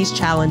handle these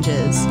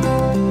challenges.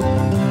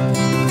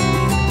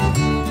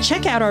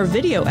 Check out our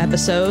video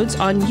episodes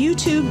on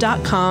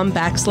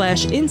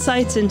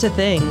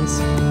youtube.com/insightsintothings.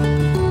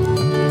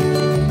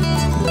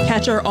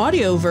 Catch our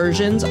audio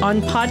versions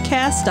on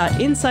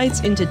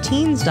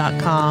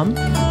podcast.insightsintoteens.com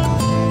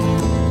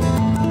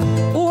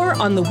or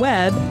on the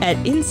web at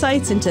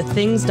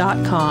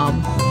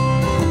insightsintothings.com.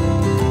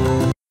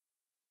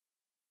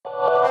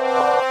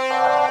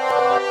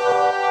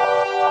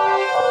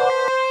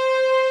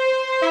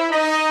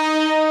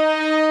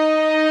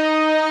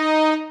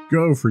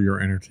 Go for your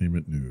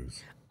entertainment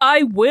news.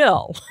 I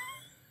will.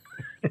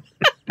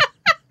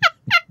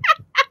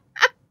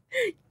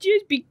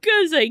 Just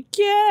because I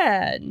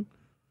can.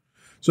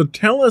 So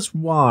tell us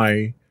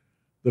why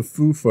the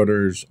Foo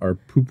Fighters are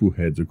poo-poo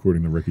heads,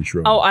 according to Ricky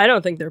Schroeder. Oh, I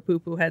don't think they're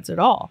poo-poo heads at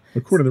all.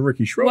 According to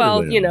Ricky Schroeder,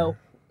 well, they you are. know,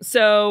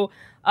 so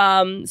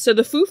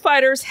the Foo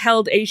Fighters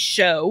held a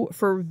show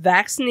for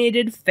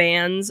vaccinated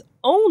fans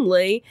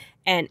only,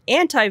 and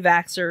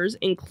anti-vaxxers,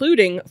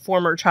 including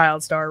former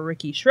child star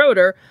Ricky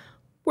Schroeder,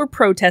 were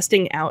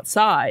protesting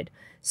outside.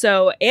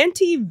 So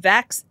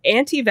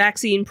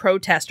anti-vaccine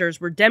protesters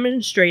were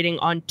demonstrating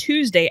on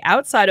Tuesday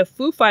outside a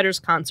Foo Fighters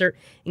concert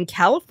in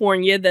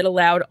California that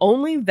allowed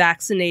only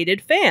vaccinated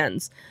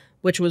fans,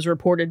 which was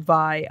reported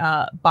by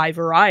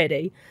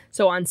Variety.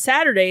 So on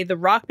Saturday, the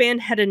rock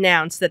band had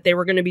announced that they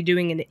were going to be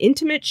doing an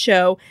intimate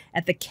show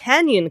at the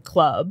Canyon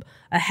Club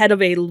ahead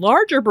of a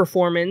larger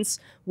performance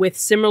with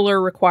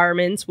similar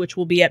requirements, which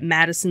will be at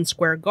Madison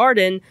Square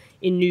Garden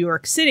in New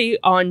York City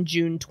on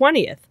June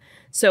 20th.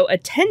 So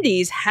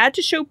attendees had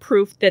to show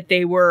proof that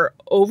they were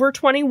over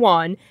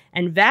 21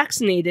 and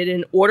vaccinated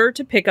in order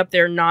to pick up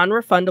their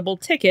non-refundable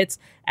tickets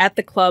at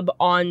the club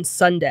on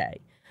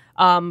Sunday.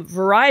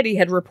 Variety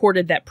had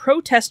reported that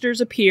protesters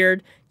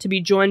appeared to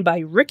be joined by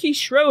Ricky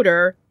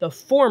Schroeder, the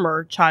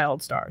former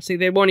child star. See,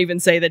 they won't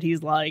even say that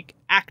he's like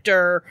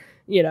actor,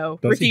 you know,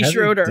 Ricky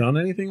Schroeder. Done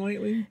anything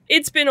lately?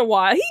 It's been a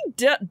while. He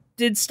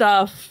did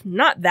stuff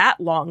not that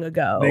long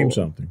ago. Name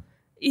something.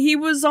 He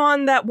was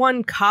on that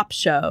one cop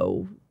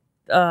show.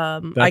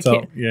 I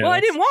can't. Yeah, well, I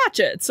didn't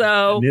watch it,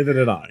 so neither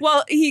did I.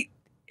 Well,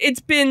 it's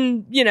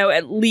been, you know,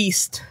 at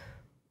least,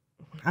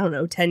 I don't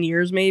know, 10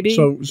 years maybe.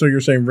 So you're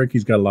saying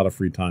Ricky's got a lot of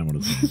free time on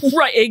his hands.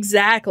 Right,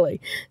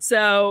 exactly.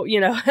 So, you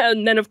know,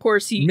 and then of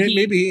course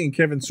maybe he and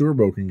Kevin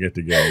Sorbo can get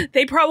together.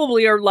 They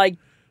probably are like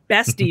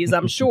besties,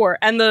 I'm sure,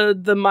 and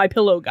the My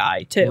Pillow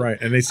guy too. Right,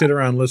 and they sit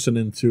around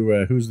listening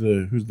to who's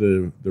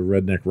the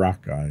redneck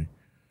rock guy?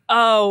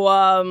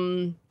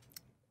 Oh,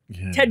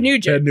 yeah. Ted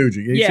Nugent. Ted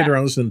Nugent. You sit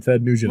around listening to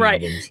Ted Nugent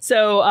albums.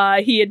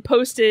 So he had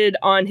posted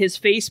on his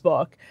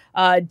Facebook,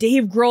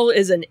 Dave Grohl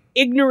is an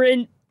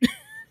ignorant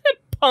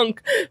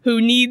punk who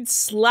needs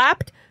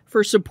slapped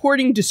for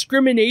supporting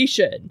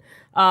discrimination,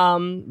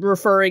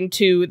 referring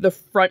to the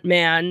front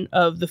man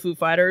of the Foo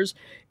Fighters.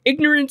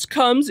 Ignorance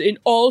comes in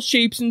all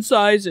shapes and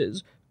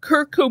sizes.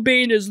 Kurt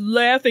Cobain is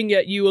laughing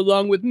at you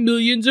along with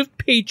millions of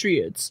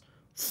patriots.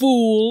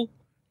 Fool.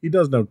 He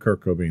does know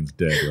Kurt Cobain's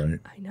dead, right?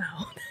 I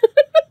know.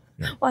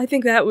 Well, I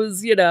think that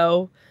was, you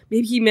know,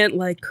 maybe he meant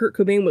like Kurt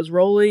Cobain was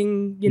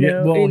rolling, you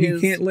know, well, in he his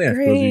can't laugh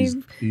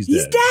grave. because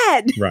he's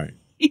dead. Right.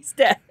 He's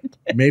dead.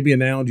 Maybe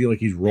analogy like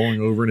he's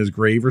rolling over in his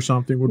grave or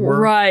something would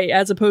work. Right,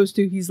 as opposed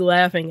to he's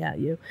laughing at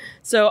you.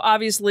 So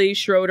obviously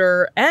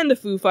Schroeder and the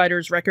Foo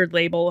Fighters record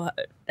label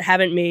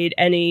haven't made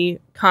any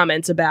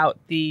comments about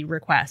the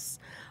requests.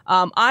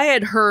 I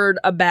had heard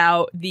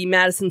about the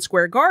Madison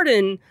Square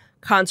Garden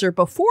concert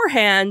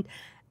beforehand,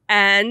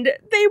 and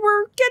they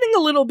were getting a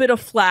little bit of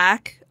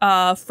flack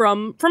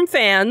from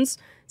fans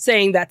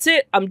saying, that's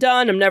it, I'm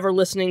done, I'm never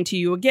listening to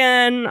you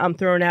again, I'm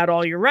throwing out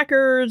all your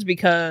records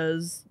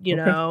because, you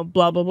know,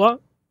 blah, blah, blah.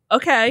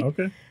 Okay.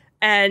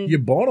 And you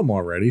bought them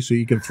already, so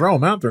you can throw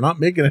them out. They're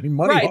not making any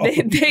money off of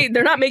them.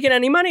 They're not making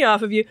any money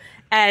off of you.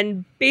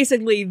 And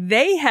basically,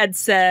 they had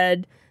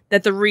said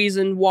that the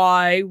reason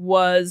why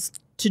was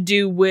to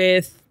do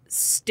with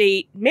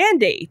state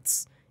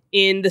mandates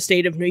in the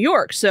state of New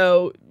York.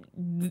 So,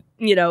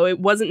 you know, it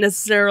wasn't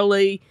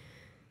necessarily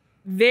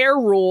their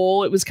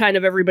rule. It was kind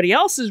of everybody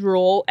else's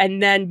rule.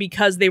 And then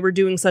because they were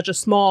doing such a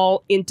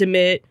small,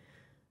 intimate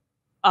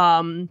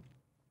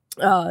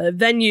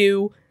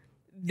venue,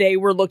 they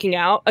were looking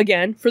out,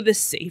 again, for the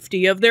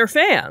safety of their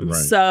fans.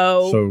 Right.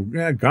 So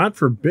yeah, God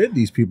forbid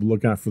these people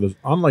look out for this.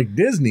 Unlike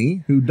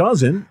Disney, who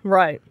doesn't.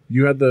 Right.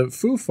 You had the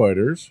Foo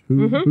Fighters,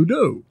 who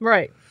do.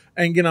 Right.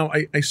 And, you know,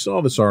 I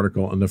saw this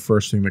article, and the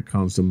first thing that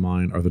comes to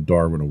mind are the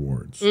Darwin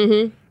Awards.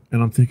 And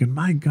I'm thinking,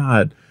 my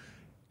God,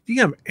 do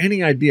you have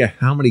any idea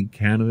how many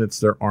candidates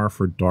there are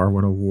for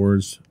Darwin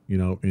Awards, you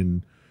know,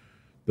 in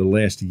the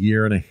last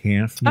year and a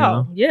half now?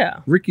 Oh, yeah.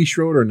 Ricky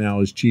Schroeder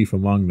now is chief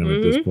among them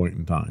at this point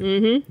in time,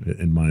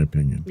 in my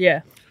opinion.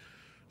 Yeah.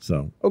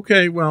 So,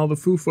 okay, well, the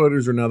Foo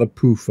Fighters are now the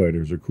Pooh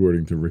Fighters,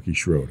 according to Ricky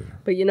Schroeder.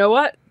 But you know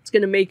what? It's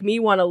going to make me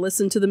want to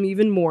listen to them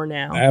even more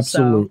now.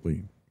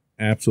 Absolutely. So.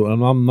 Absolutely.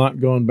 And I'm not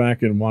going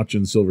back and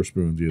watching Silver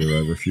Spoons either.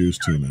 I refuse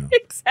to now.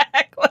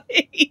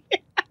 Exactly.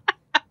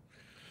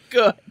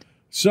 Good.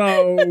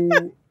 So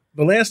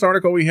the last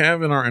article we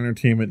have in our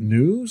entertainment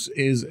news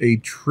is a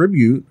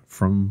tribute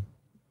from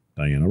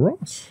Diana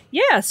Ross.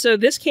 Yeah, so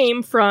this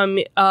came from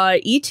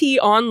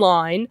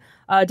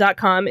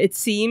etonline.com. It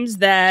seems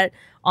that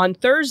on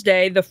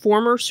Thursday, the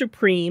former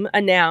Supreme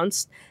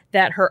announced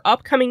that her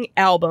upcoming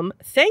album,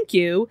 Thank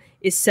You,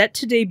 is set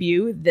to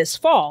debut this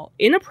fall.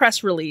 In a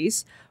press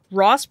release,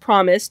 Ross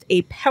promised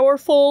a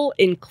powerful,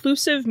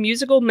 inclusive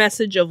musical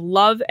message of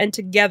love and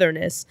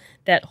togetherness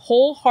that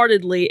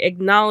wholeheartedly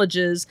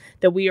acknowledges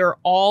that we are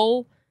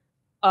all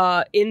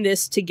in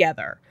this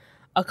together.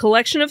 A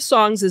collection of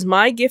songs is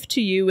my gift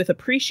to you with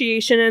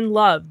appreciation and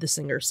love, the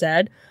singer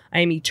said.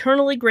 I am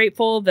eternally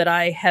grateful that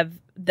I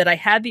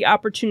had the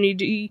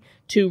opportunity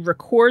to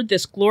record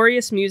this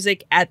glorious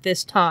music at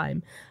this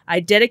time. I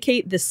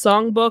dedicate this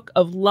songbook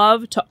of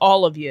love to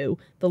all of you,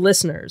 the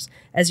listeners.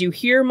 As you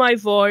hear my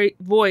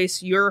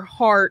voice, your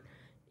heart,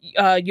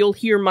 you'll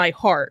hear my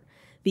heart.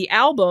 The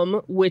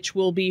album, which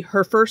will be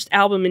her first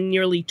album in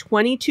nearly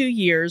 22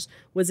 years,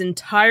 was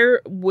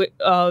entirely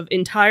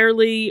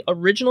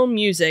original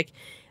music,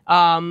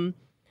 and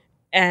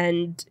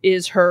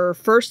is her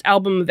first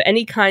album of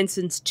any kind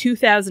since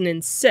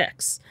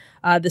 2006.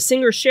 The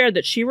singer shared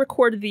that she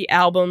recorded the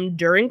album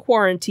during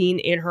quarantine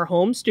in her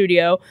home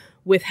studio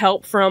with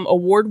help from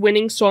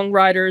award-winning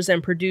songwriters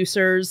and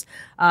producers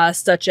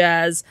such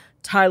as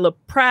Tyler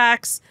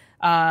Prax,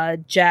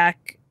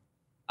 Jack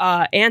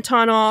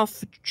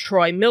Antonoff,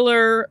 Troy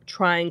Miller,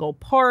 Triangle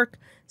Park,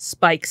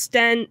 Spike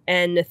Stent,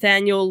 and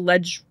Nathaniel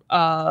Ledgwick.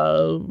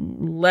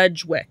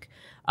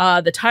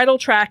 The title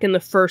track and the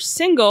first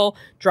single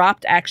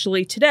dropped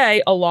actually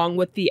today along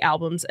with the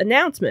album's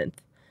announcement.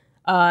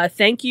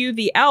 Thank You,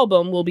 the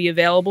album will be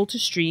available to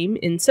stream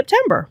in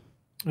September.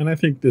 And I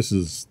think this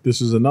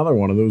is another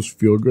one of those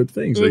feel-good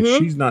things. Like,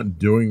 she's not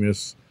doing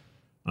this.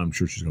 I'm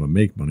sure she's going to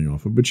make money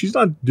off it, but she's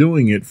not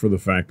doing it for the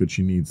fact that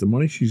she needs the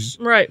money. She's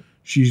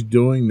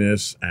doing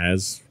this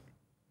as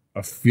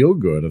a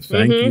feel-good, a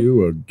thank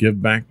you, a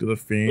give back to the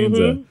fans.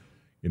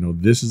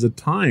 This is a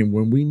time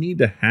when we need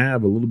to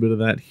have a little bit of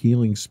that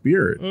healing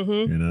spirit,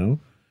 And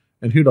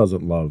who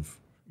doesn't love,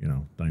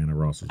 Diana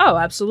Ross? Oh,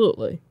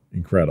 absolutely.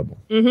 Incredible.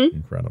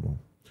 Incredible.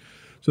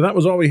 So that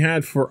was all we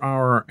had for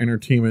our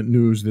entertainment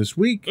news this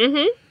week.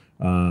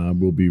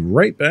 We'll be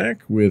right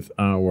back with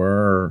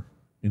our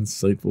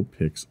insightful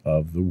picks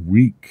of the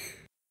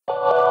week.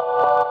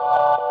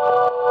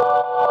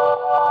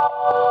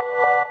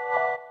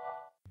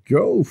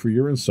 Go for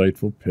your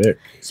insightful pick.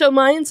 So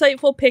my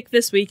insightful pick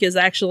this week is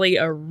actually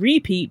a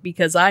repeat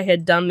because I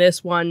had done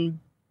this one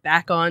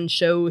back on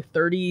show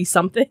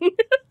 30-something.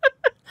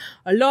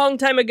 A long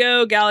time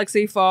ago,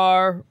 galaxy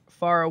far,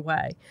 far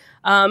away.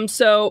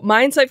 So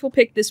my insightful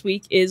pick this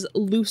week is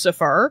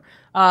Lucifer,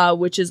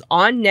 which is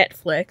on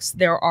Netflix.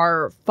 There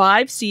are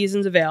 5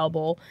 seasons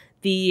available.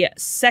 The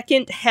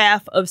second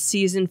half of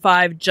season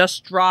 5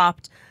 just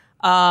dropped.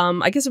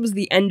 I guess it was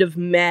the end of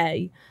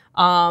May.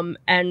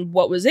 And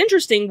what was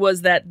interesting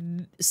was that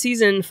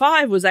season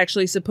 5 was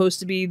actually supposed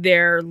to be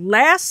their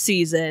last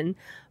season,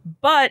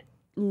 but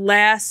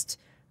last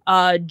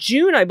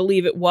June, I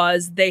believe it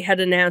was, they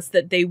had announced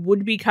that they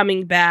would be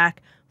coming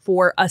back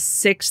for a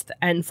 6th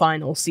and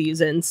final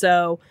season.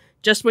 So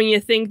just when you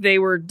think they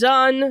were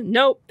done,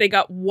 nope, they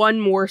got one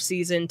more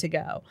season to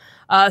go.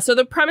 So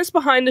the premise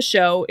behind the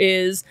show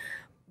is,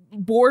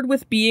 bored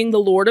with being the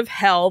Lord of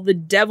Hell, the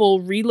devil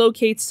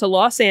relocates to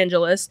Los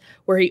Angeles,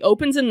 where he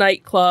opens a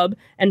nightclub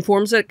and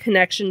forms a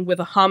connection with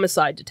a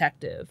homicide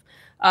detective.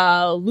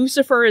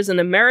 Lucifer is an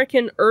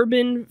American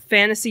urban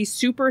fantasy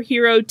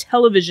superhero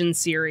television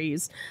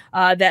series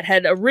that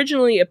had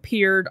originally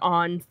appeared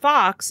on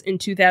Fox in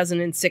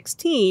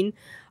 2016.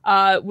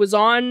 Was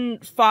on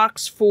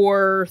Fox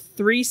for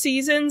 3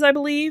 seasons, I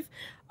believe.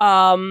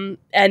 And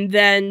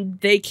then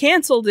they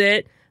canceled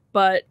it,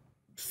 but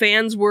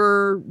fans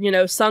were,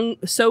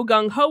 so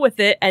gung-ho with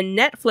it, and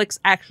Netflix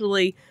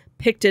actually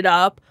picked it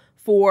up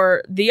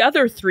for the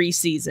other 3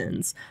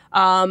 seasons.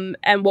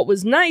 And what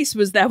was nice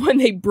was that when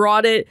they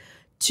brought it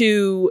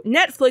to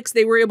Netflix,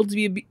 they were able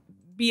to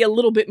be a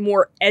little bit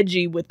more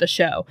edgy with the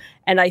show.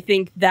 And I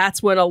think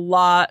that's when a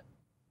lot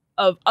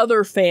of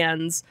other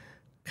fans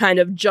kind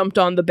of jumped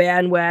on the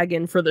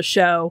bandwagon for the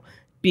show,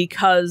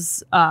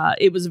 because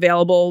it was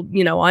available,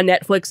 on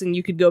Netflix, and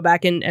you could go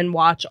back and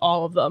watch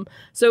all of them.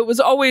 So it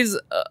was always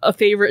a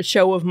favorite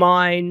show of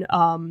mine,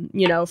 from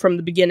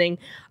the beginning.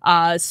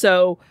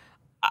 So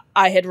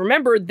I had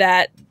remembered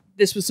that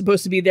this was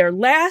supposed to be their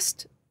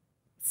last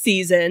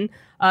season.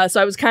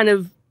 So I was kind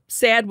of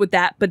sad with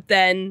that. But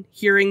then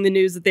hearing the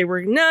news that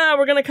we're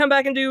going to come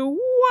back and do one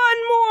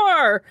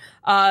more.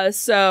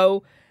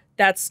 So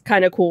that's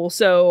kind of cool.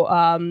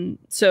 So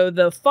so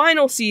the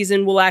final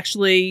season will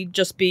actually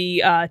just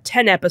be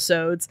 10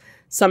 episodes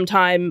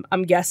sometime,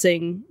 I'm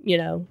guessing,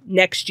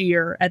 next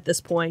year at this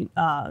point,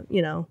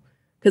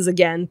 because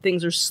again,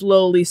 things are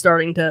slowly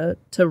starting to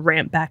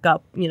ramp back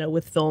up,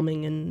 with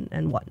filming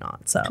and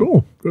whatnot. So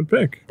Cool. Good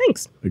pick.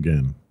 Thanks.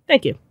 Again.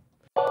 Thank you.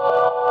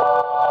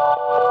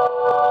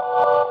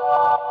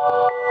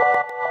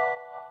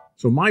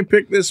 So my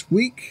pick this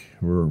week,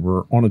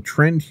 we're on a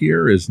trend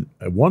here, is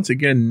once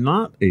again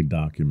not a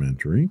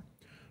documentary.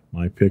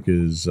 My pick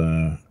is,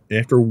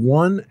 after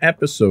one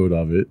episode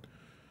of it,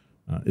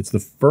 it's the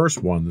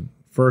first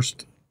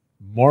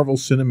Marvel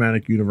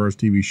Cinematic Universe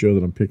TV show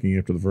that I'm picking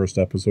after the first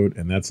episode,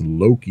 and that's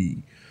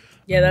Loki.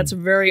 Yeah, that's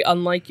very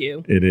unlike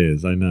you. It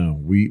is, I know.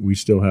 We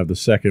still have the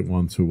second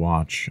one to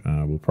watch.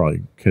 We'll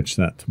probably catch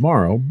that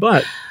tomorrow,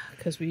 but...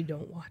 Because we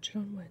don't watch it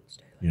on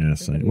Wednesday.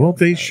 Yes,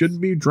 they should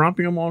be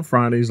dropping them on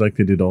Fridays like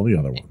they did all the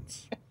other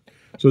ones.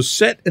 So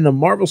set in the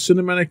Marvel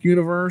Cinematic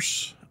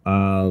Universe,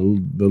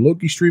 the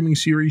Loki streaming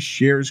series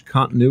shares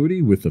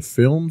continuity with the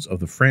films of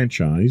the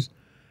franchise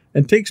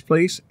and takes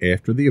place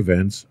after the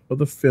events of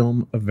the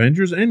film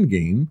Avengers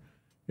Endgame,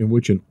 in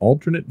which an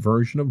alternate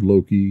version of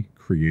Loki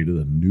created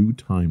a new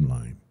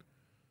timeline.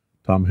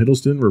 Tom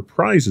Hiddleston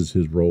reprises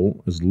his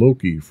role as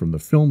Loki from the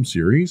film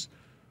series.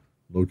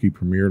 Loki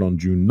premiered on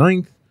June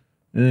 9th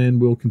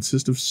and will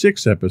consist of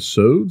 6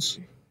 episodes.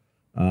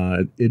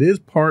 It is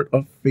part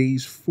of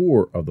Phase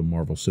 4 of the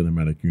Marvel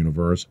Cinematic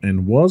Universe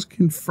and was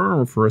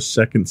confirmed for a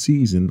second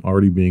season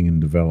already being in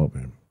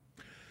development.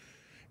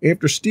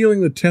 After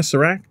stealing the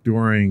Tesseract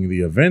during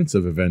the events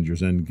of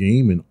Avengers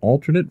Endgame, an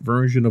alternate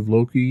version of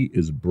Loki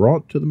is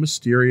brought to the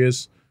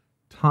mysterious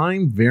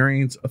Time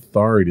Variance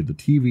Authority, the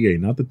TVA,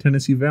 not the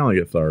Tennessee Valley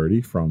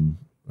Authority from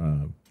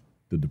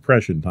the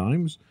Depression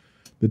times,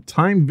 the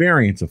Time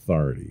Variance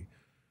Authority.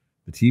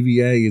 The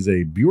TVA is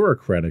a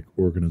bureaucratic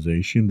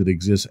organization that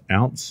exists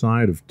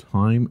outside of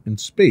time and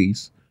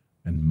space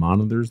and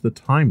monitors the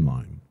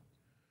timeline.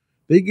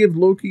 They give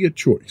Loki a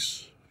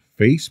choice: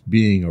 face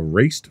being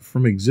erased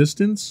from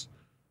existence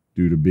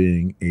due to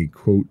being a,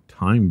 quote,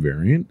 time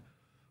variant,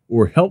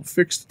 or help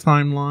fix the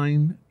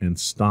timeline and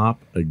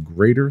stop a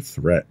greater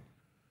threat.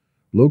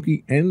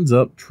 Loki ends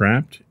up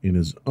trapped in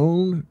his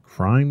own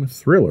crime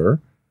thriller,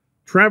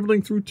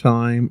 traveling through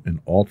time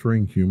and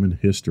altering human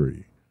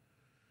history.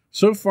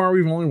 So far,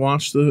 we've only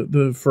watched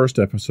the first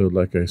episode,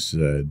 like I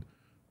said,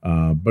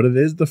 but it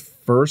is the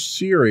first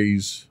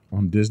series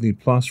on Disney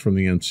Plus from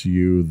the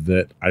MCU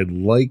that I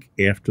like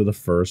after the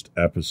first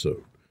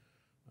episode.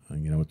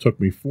 It took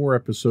me 4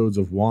 episodes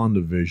of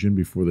WandaVision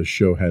before the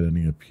show had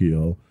any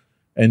appeal,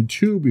 and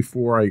 2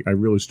 before I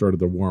really started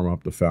to warm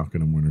up to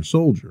Falcon and Winter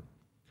Soldier.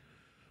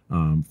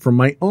 From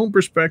my own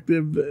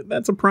perspective,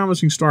 that's a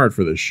promising start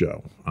for this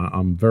show.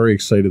 I'm very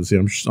excited to see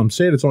it. I'm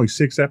saying it's only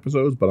 6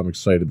 episodes, but I'm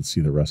excited to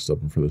see the rest of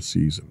them for the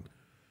season.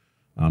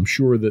 I'm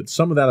sure that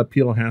some of that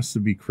appeal has to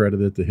be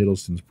credited to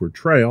Hiddleston's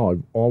portrayal.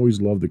 I've always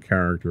loved the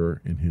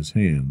character in his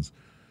hands.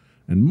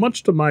 And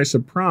much to my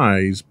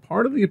surprise,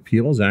 part of the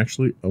appeal is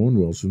actually Owen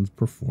Wilson's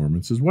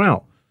performance as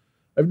well.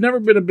 I've never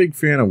been a big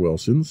fan of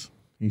Wilson's.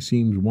 He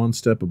seems one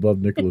step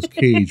above Nicolas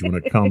Cage when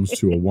it comes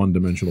to a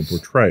one-dimensional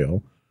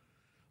portrayal.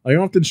 I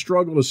often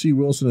struggle to see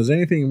Wilson as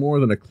anything more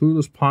than a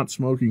clueless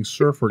pot-smoking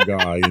surfer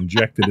guy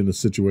injected into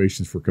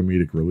situations for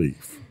comedic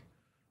relief.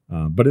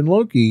 But in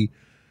Loki,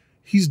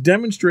 he's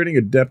demonstrating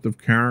a depth of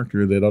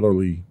character that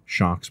utterly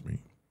shocks me.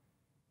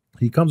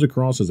 He comes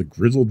across as a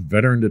grizzled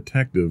veteran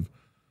detective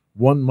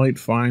one might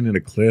find in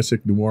a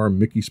classic noir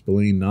Mickey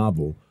Spillane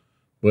novel,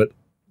 but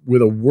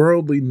with a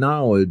worldly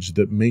knowledge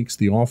that makes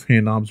the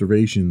offhand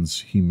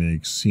observations he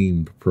makes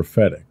seem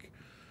prophetic.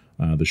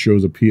 The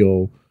show's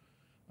appeal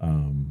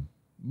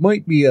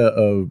might be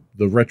the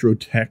retro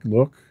tech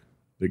look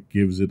that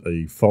gives it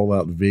a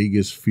Fallout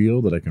Vegas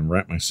feel that I can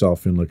wrap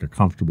myself in like a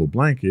comfortable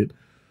blanket.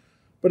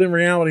 But in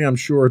reality, I'm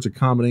sure it's a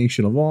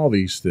combination of all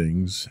these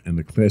things and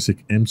the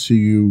classic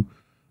MCU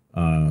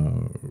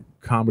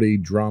comedy,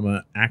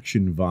 drama,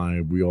 action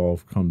vibe we all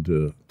have come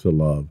to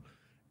love.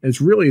 And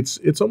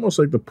it's almost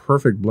like the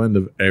perfect blend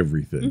of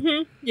everything.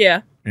 Mm-hmm.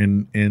 Yeah.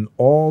 And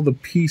all the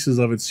pieces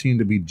of it seem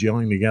to be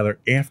gelling together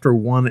after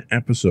one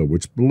episode,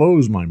 which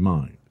blows my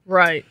mind.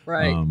 Right.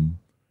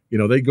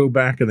 They go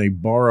back and they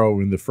borrow,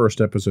 in the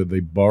first episode, they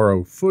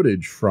borrow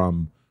footage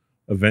from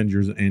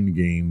Avengers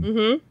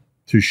Endgame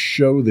to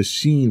show the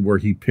scene where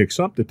he picks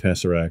up the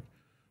Tesseract,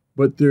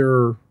 but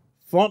they're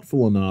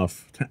thoughtful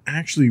enough to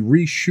actually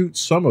reshoot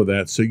some of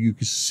that so you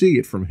can see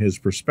it from his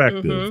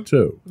perspective,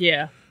 too.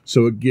 Yeah.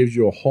 So it gives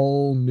you a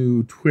whole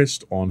new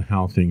twist on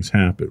how things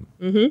happen.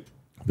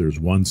 There's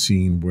one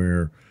scene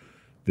where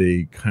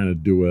they kind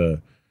of do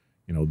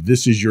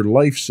this is your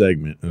life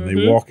segment, and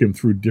they walk him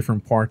through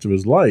different parts of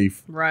his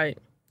life, right,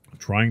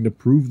 trying to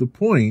prove the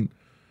point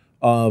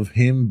of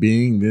him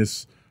being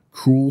this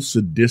cruel,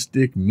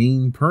 sadistic,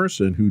 mean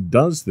person who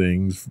does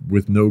things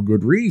with no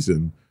good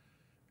reason.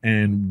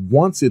 And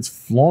once it's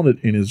flaunted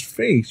in his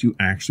face, you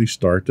actually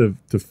start to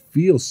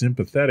feel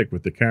sympathetic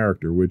with the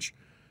character, which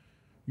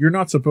you're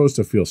not supposed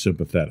to feel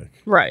sympathetic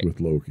with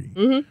Loki.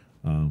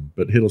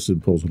 But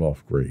Hiddleston pulls it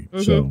off great.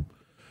 So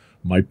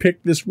my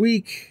pick this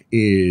week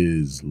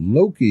is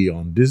Loki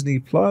on Disney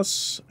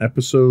Plus.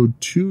 Episode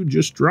 2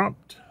 just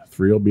dropped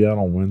 3 will be out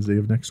on Wednesday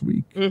of next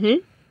week.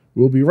 Mm-hmm.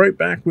 We'll be right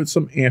back with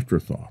some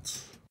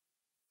afterthoughts.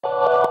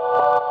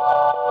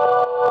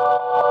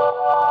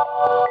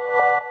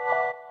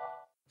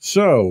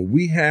 So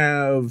we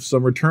have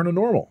some return to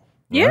normal.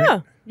 Yeah.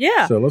 Right?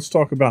 Yeah. So let's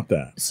talk about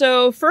that.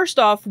 So first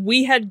off,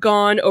 we had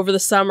gone over the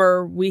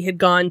summer, we had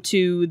gone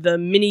to the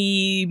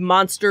mini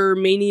Monster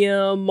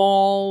Mania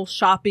mall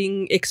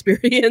shopping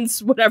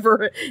experience,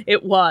 whatever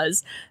it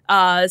was.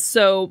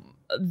 So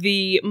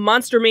the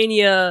Monster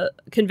Mania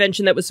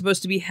convention that was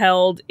supposed to be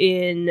held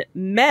in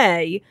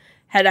May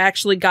had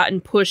actually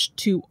gotten pushed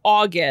to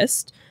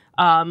August,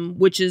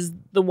 which is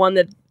the one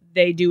that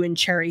they do in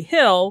Cherry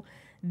Hill.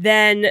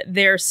 Then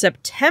their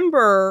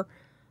September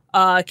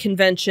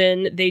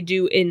convention they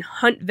do in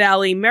Hunt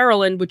Valley,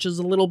 Maryland, which is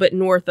a little bit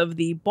north of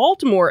the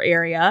Baltimore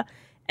area,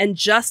 and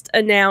just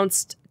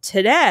announced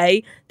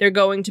today they're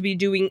going to be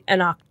doing an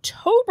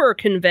October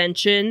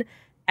convention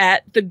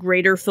at the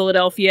Greater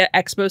Philadelphia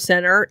Expo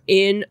Center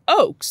in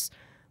Oaks,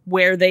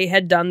 where they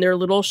had done their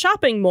little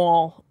shopping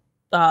mall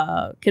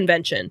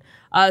convention.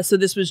 So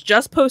this was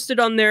just posted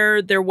on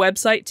their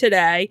website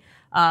today.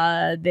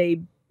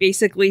 They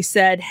basically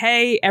said,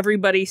 hey,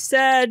 everybody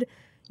said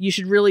you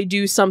should really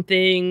do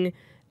something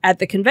at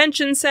the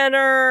convention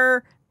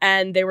center.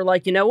 And they were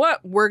like, you know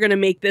what? We're going to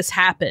make this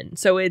happen.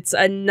 So it's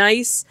a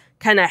nice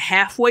kind of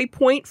halfway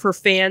point for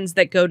fans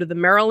that go to the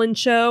Maryland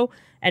show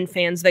and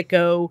fans that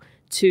go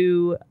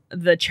to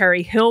the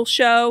Cherry Hill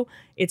show.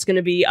 It's going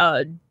to be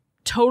a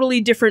totally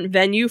different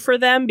venue for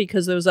them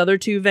because those other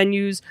two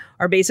venues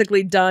are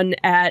basically done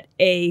at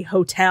a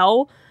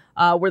hotel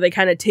where they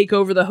kind of take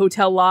over the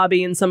hotel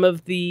lobby and some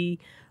of the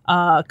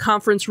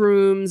conference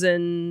rooms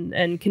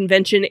and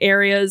convention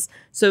areas.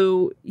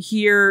 So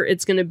here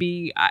it's going to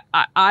be,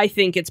 I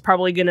think it's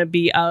probably going to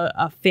be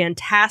a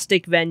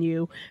fantastic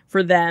venue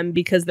for them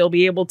because they'll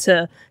be able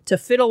to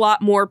fit a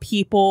lot more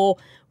people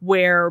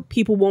where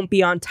people won't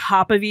be on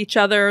top of each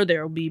other.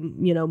 There'll be,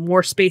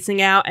 more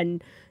spacing out.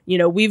 And,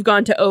 we've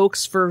gone to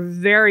Oaks for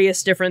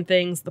various different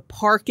things. The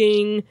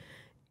parking,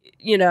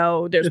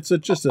 there's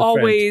just a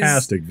always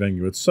fantastic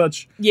venue. It's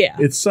such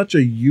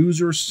a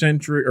user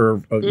centric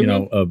or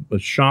a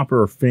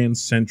shopper or fan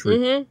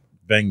centric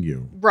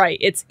venue. Right.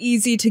 It's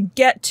easy to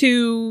get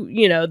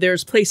to.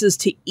 There's places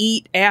to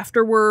eat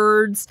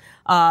afterwards.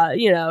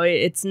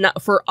 It's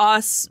not for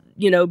us.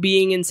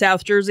 Being in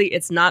South Jersey,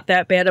 it's not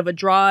that bad of a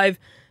drive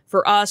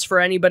for us. For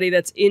anybody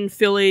that's in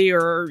Philly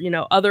or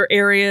other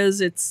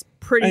areas, it's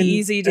pretty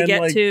easy to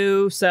get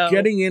to. So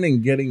getting in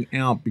and getting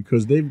out,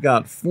 because they've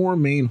got 4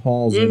 main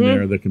halls in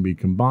there that can be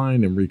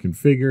combined and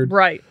reconfigured.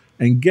 Right.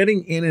 And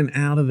getting in and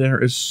out of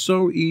there is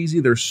so easy.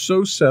 They're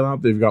so set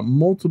up. They've got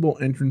multiple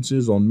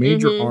entrances on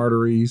major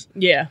arteries.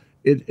 Yeah.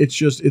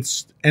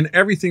 And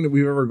everything that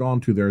we've ever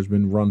gone to there has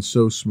been run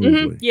so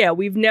smoothly. Yeah,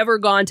 we've never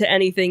gone to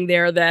anything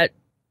there that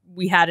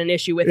we had an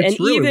issue with. It's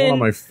really one of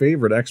my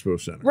favorite expo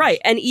centers. Right.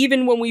 And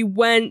even when we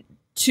went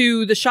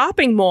to the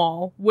shopping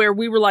mall where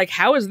we were like,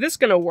 how is this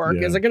going to work?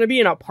 Yeah. Is it going to be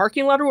in a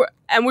parking lot?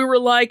 And we were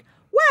like,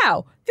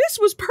 wow, this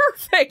was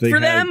perfect for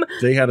them.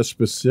 They had a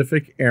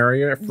specific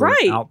area for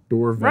an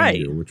outdoor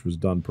venue, which was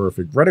done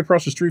perfect. Right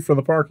across the street from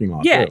the parking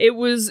lot. Yeah, too.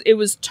 it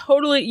was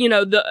totally,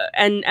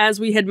 and as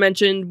we had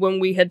mentioned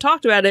when we had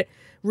talked about it,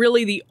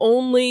 really the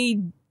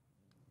only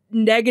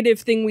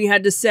negative thing we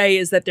had to say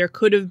is that there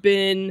could have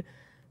been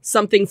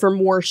something for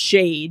more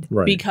shade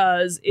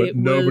because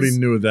nobody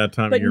knew at that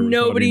time of year. But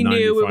nobody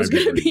knew it was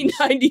going to be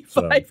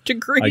 95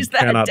 degrees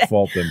that day. I cannot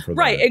fault them for that.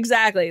 Right,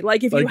 exactly.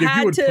 Like if you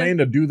had to plan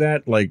to do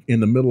that like in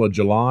the middle of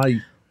July,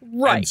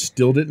 and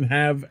still didn't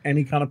have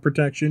any kind of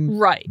protection,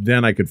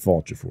 then I could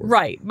fault you for it.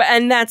 Right.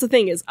 And that's the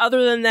thing is,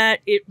 other than that,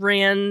 it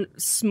ran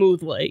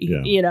smoothly.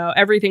 Yeah.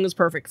 Everything was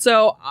perfect.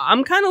 So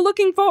I'm kind of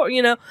looking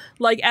forward,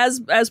 like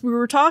as we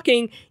were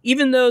talking,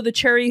 even though the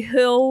Cherry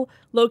Hill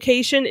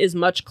location is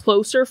much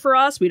closer for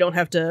us, we don't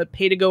have to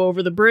pay to go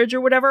over the bridge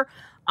or whatever,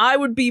 I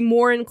would be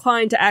more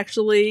inclined to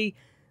actually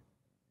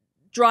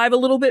drive a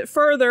little bit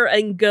further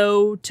and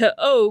go to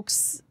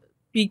Oaks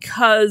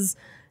because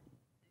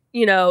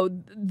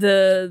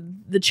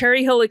the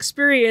Cherry Hill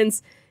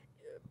experience,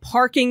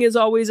 parking is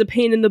always a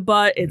pain in the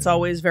butt. It's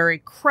always very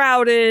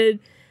crowded.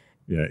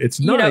 Yeah,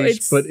 it's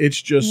nice, but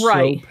it's just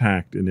so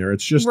packed in there.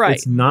 It's just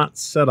it's not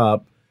set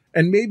up.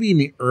 And maybe in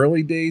the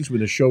early days when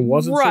the show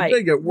wasn't so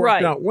big, it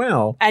worked out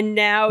well. And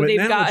now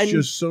it's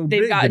just so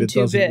big that it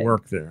doesn't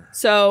work there.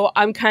 So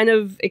I'm kind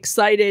of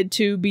excited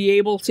to be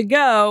able to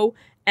go,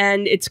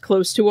 and it's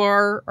close to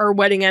our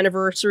wedding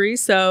anniversary.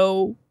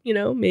 So,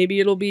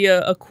 maybe it'll be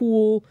a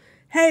cool,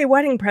 hey,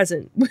 wedding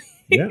present.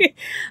 Yeah.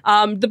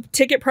 The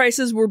ticket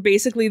prices were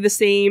basically the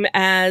same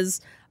as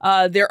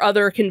their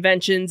other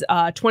conventions.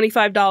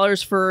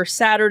 $25 for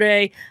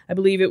Saturday. I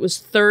believe it was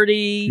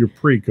 $30. Your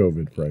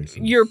pre-COVID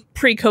pricing. Your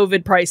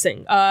pre-COVID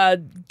pricing.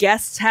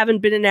 Guests haven't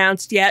been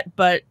announced yet,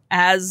 but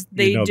as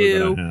they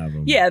do,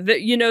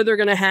 they're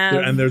going to have.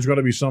 And there's going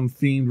to be some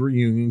themed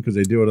reunion because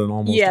they do it in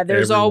almost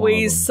there's every always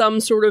one of them. some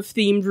sort of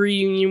themed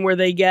reunion where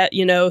they get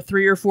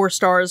 3 or 4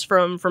 stars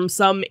from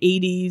some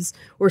 80s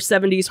or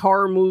 70s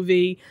horror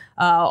movie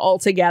all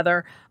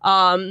together.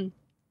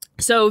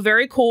 So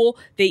very cool.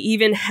 They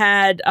even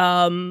had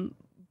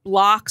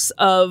blocks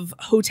of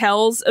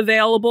hotels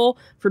available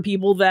for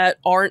people that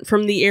aren't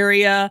from the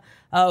area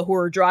who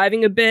are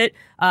driving a bit.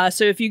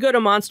 So if you go to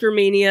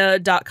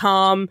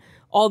monstermania.com,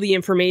 all the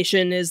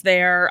information is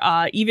there.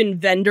 Even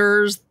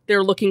vendors,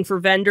 they're looking for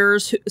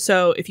vendors.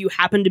 So if you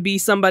happen to be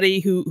somebody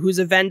who's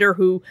a vendor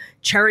who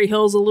Cherry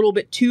Hill's a little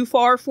bit too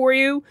far for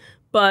you,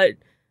 but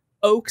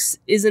Oaks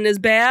isn't as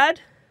bad,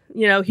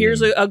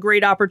 here's a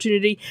great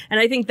opportunity. And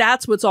I think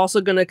that's what's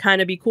also going to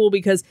kind of be cool,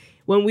 because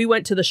when we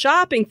went to the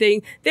shopping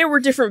thing, there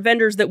were different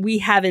vendors that we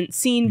haven't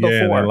seen before.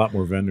 Yeah, there are a lot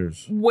more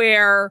vendors.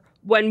 Where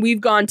when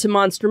we've gone to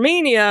Monster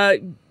Mania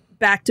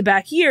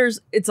back-to-back years,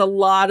 it's a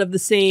lot of the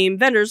same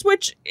vendors,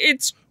 which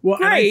it's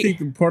great. And I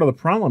think part of the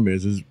problem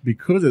is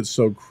because it's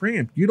so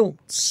cramped, you don't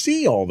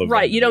see all the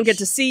Right, vendors. you don't get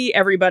to see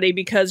everybody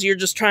because you're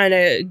just trying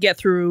to get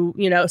through,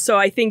 So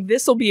I think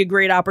this will be a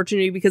great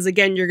opportunity because,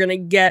 again, you're going to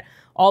get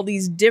all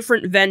these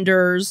different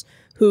vendors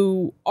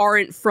who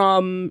aren't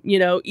from,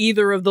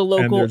 either of the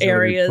local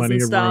areas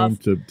and stuff.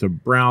 Of room to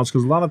browse,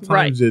 because a lot of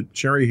times at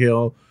Cherry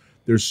Hill,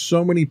 there's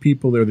so many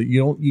people there that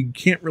you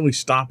can't really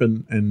stop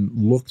and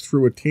look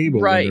through a table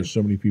when there's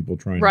so many people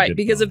trying to get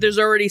because by. if there's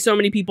already so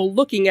many people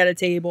looking at a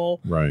table,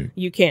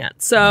 you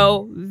can't.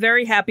 So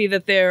very happy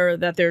that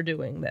they're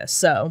doing this.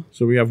 So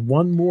we have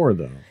one more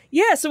though.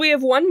 Yeah, so we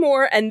have one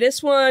more, and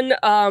this one,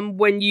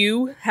 when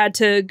you had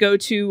to go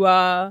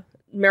to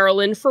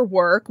Maryland for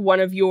work, one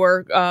of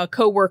your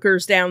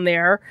co-workers down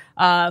there,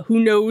 who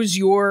knows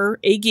you're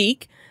a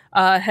geek,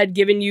 had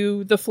given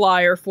you the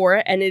flyer for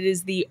it, and it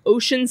is the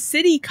Ocean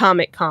City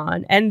Comic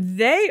Con, and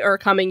they are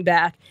coming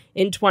back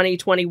in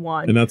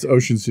 2021. And that's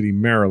Ocean City,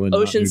 Maryland,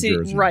 not New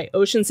Jersey. Right,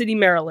 Ocean City,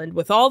 Maryland,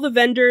 with all the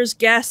vendors,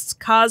 guests,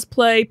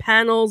 cosplay,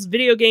 panels,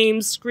 video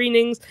games,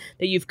 screenings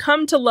that you've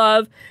come to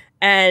love,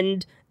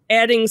 and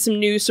adding some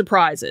new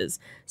surprises.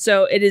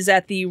 So it is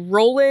at the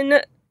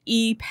Roland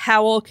E.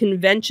 Powell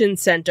Convention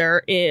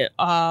Center in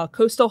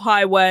Coastal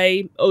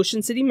Highway,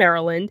 Ocean City,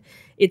 Maryland.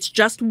 It's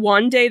just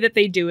one day that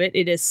they do it.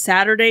 It is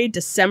Saturday,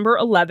 December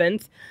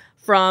 11th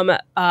from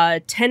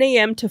 10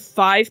 a.m. to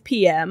 5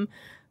 p.m.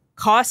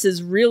 Cost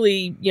is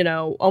really,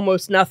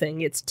 almost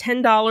nothing. It's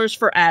 $10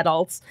 for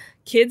adults.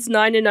 Kids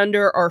 9 and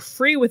under are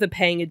free with a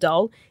paying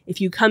adult. If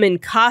you come in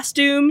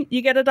costume,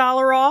 you get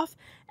 $1 off.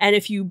 And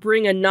if you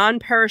bring a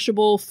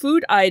non-perishable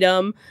food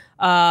item,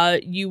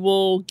 you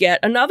will get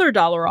another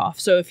 $1 off.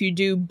 So if you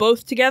do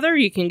both together,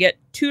 you can get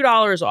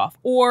 $2 off.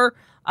 Or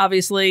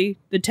obviously,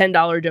 the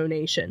 $10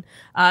 donation.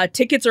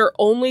 Tickets are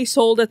only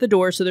sold at the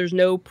door, so there's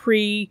no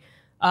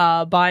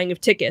buying of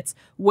tickets.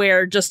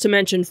 Where, just to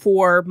mention,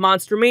 for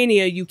Monster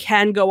Mania, you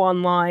can go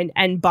online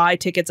and buy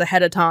tickets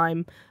ahead of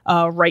time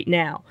right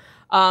now.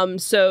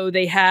 So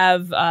they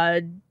have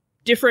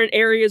different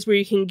areas where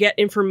you can get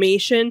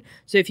information.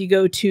 So if you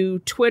go to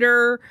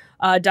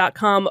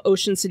twitter.com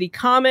Ocean City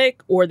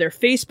Comic, or their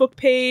Facebook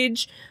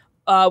page,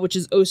 which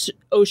is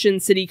Ocean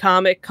City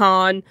Comic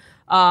Con,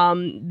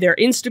 their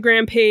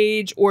Instagram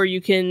page, or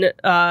you can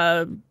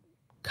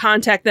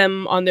contact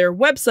them on their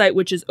website,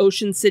 which is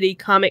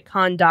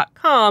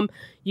oceancitycomiccon.com.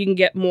 You can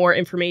get more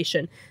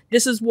information.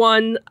 This is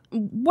one.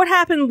 What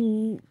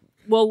happened?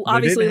 Well,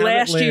 obviously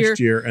last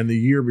year, and the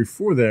year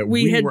before that,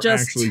 we were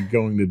actually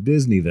going to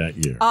Disney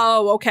that year.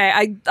 Oh,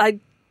 okay. I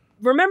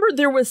remember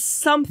there was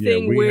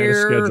something we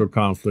where... had a schedule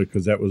conflict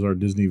because that was our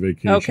Disney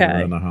vacation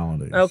around the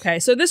holidays. Okay,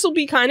 so this will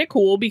be kind of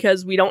cool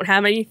because we don't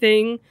have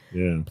anything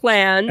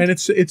planned. And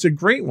it's a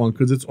great one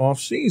because it's off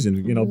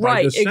season.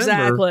 By December,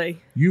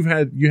 exactly. You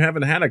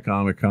haven't had a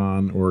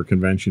Comic-Con or a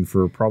convention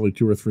for probably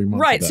 2 or 3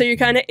 months. Right, so you're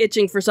kind of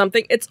itching for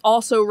something. It's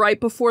also right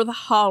before the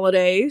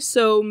holidays,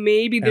 so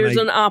maybe there's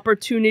an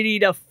opportunity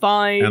to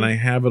find and I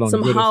have it on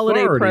some good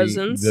holiday authority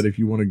presents. That if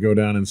you want to go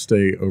down and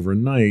stay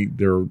overnight,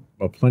 there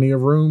are plenty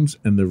of rooms,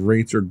 and the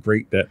rates are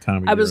great that time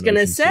of year. I was going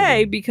to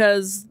say,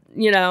 because,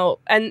 and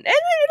it'll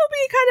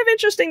be kind of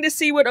interesting to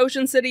see what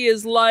Ocean City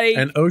is like.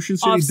 And Ocean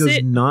City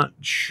does not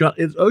shut.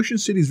 Ocean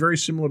City is very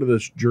similar to the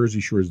Jersey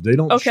Shores. They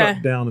don't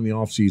shut down in the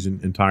off season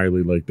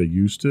entirely like they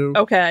used to.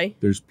 Okay.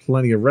 There's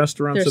plenty of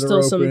restaurants that are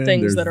open. Some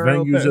things There's that are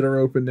venues that are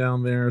open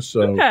down there.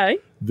 So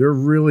they're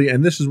really,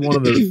 and this is one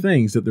of the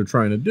things that they're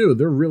trying to do.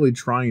 They're really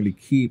trying to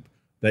keep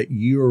that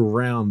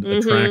year-round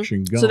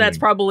attraction going. So that's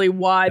probably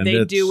why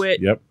they do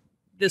it.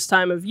 This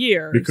time of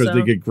year, because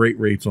they get great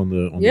rates on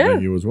the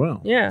venue as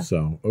well. Yeah.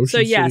 So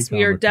yes,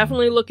 we are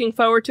definitely looking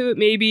forward to it.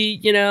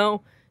 Maybe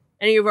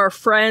any of our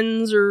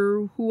friends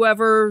or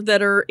whoever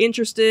that are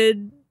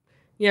interested,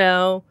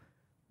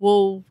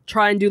 we'll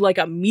try and do like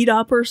a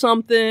meetup or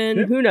something.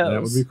 Yeah, Who knows?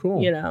 that would be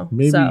cool. You know,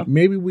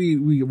 maybe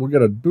we'll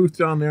get a booth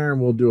down there and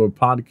we'll do a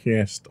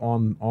podcast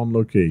on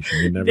location.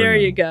 You never there know.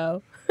 you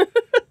go.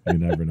 You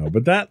never know.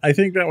 But I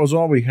think that was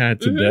all we had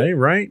today,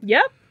 right?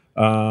 Yep.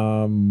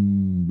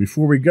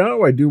 Before we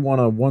go, I do want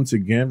to once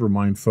again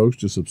remind folks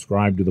to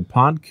subscribe to the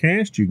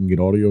podcast. You can get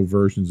audio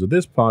versions of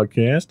this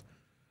podcast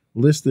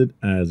listed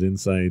as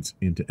Insights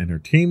into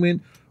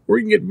Entertainment, or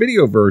you can get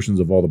video versions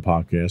of all the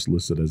podcasts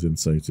listed as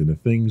Insights into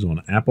Things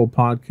on Apple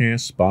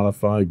Podcasts,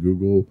 Spotify,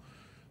 Google,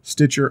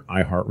 Stitcher,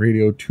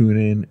 iHeartRadio,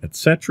 TuneIn,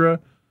 etc.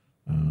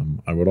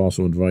 I would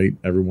also invite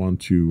everyone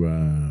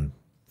to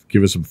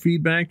give us some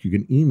feedback. You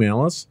can email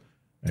us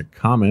at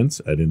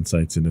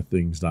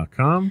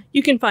comments@insightsintothings.com.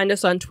 You can find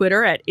us on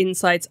Twitter at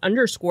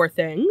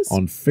insights_things.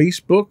 On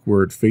Facebook,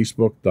 we're at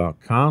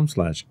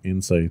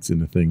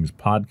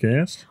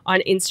facebook.com/insightsintothingspodcast. On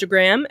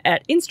Instagram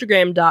at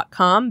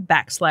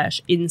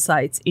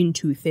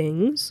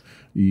instagram.com/insightsintothings.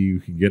 You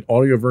can get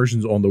audio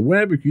versions on the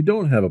web if you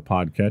don't have a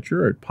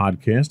podcatcher at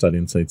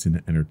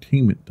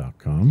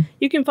podcast.insightsintoentertainment.com.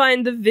 You can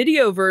find the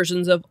video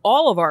versions of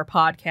all of our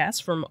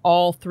podcasts from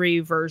all three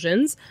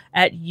versions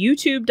at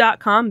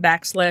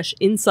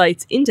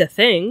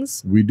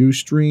youtube.com/insightsintothings. We do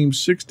stream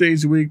 6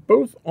 days a week,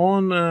 both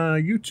on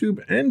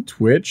YouTube and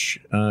Twitch.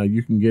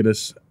 You can get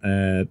us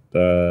at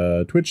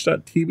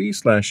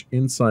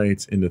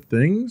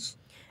twitch.tv/insightsintothings.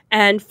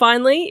 And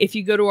finally, if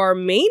you go to our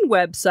main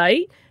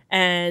website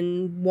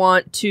and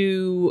want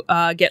to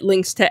get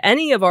links to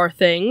any of our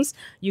things,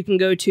 you can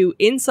go to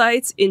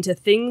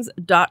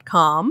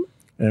insightsintothings.com.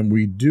 And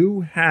we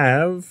do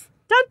have...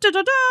 Dun, dun,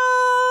 dun, dun!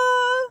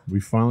 We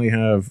finally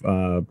have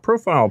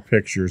profile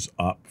pictures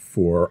up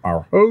for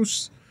our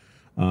hosts.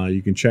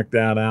 You can check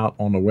that out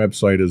on the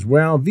website as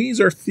well.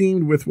 These are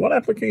themed with what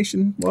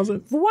application was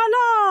it?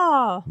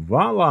 Voila!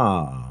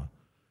 Voila!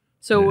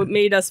 So it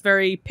made us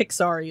very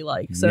Pixar-y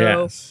like. So,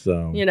 yes,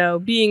 so, you know,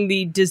 being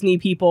the Disney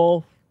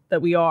people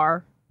that we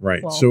are.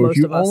 Right. Well, so if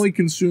you most of us. only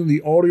consume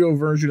the audio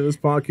version of this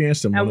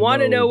podcast and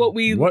want to know what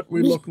we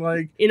look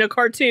like in a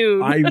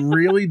cartoon, I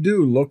really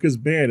do look as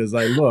bad as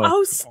I look.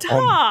 Oh,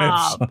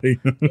 stop! You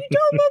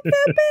don't look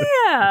that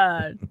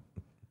bad.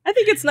 I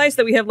think it's nice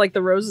that we have like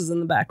the roses in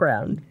the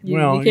background. You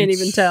can't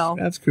even tell.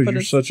 That's because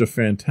you're such a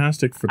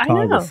fantastic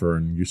photographer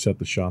and you set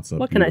the shots up.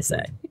 What can I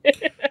say?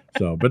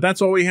 But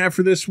that's all we have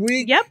for this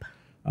week. Yep.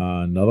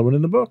 Another one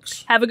in the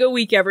books. Have a good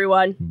week,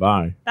 everyone.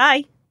 Bye.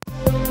 Bye.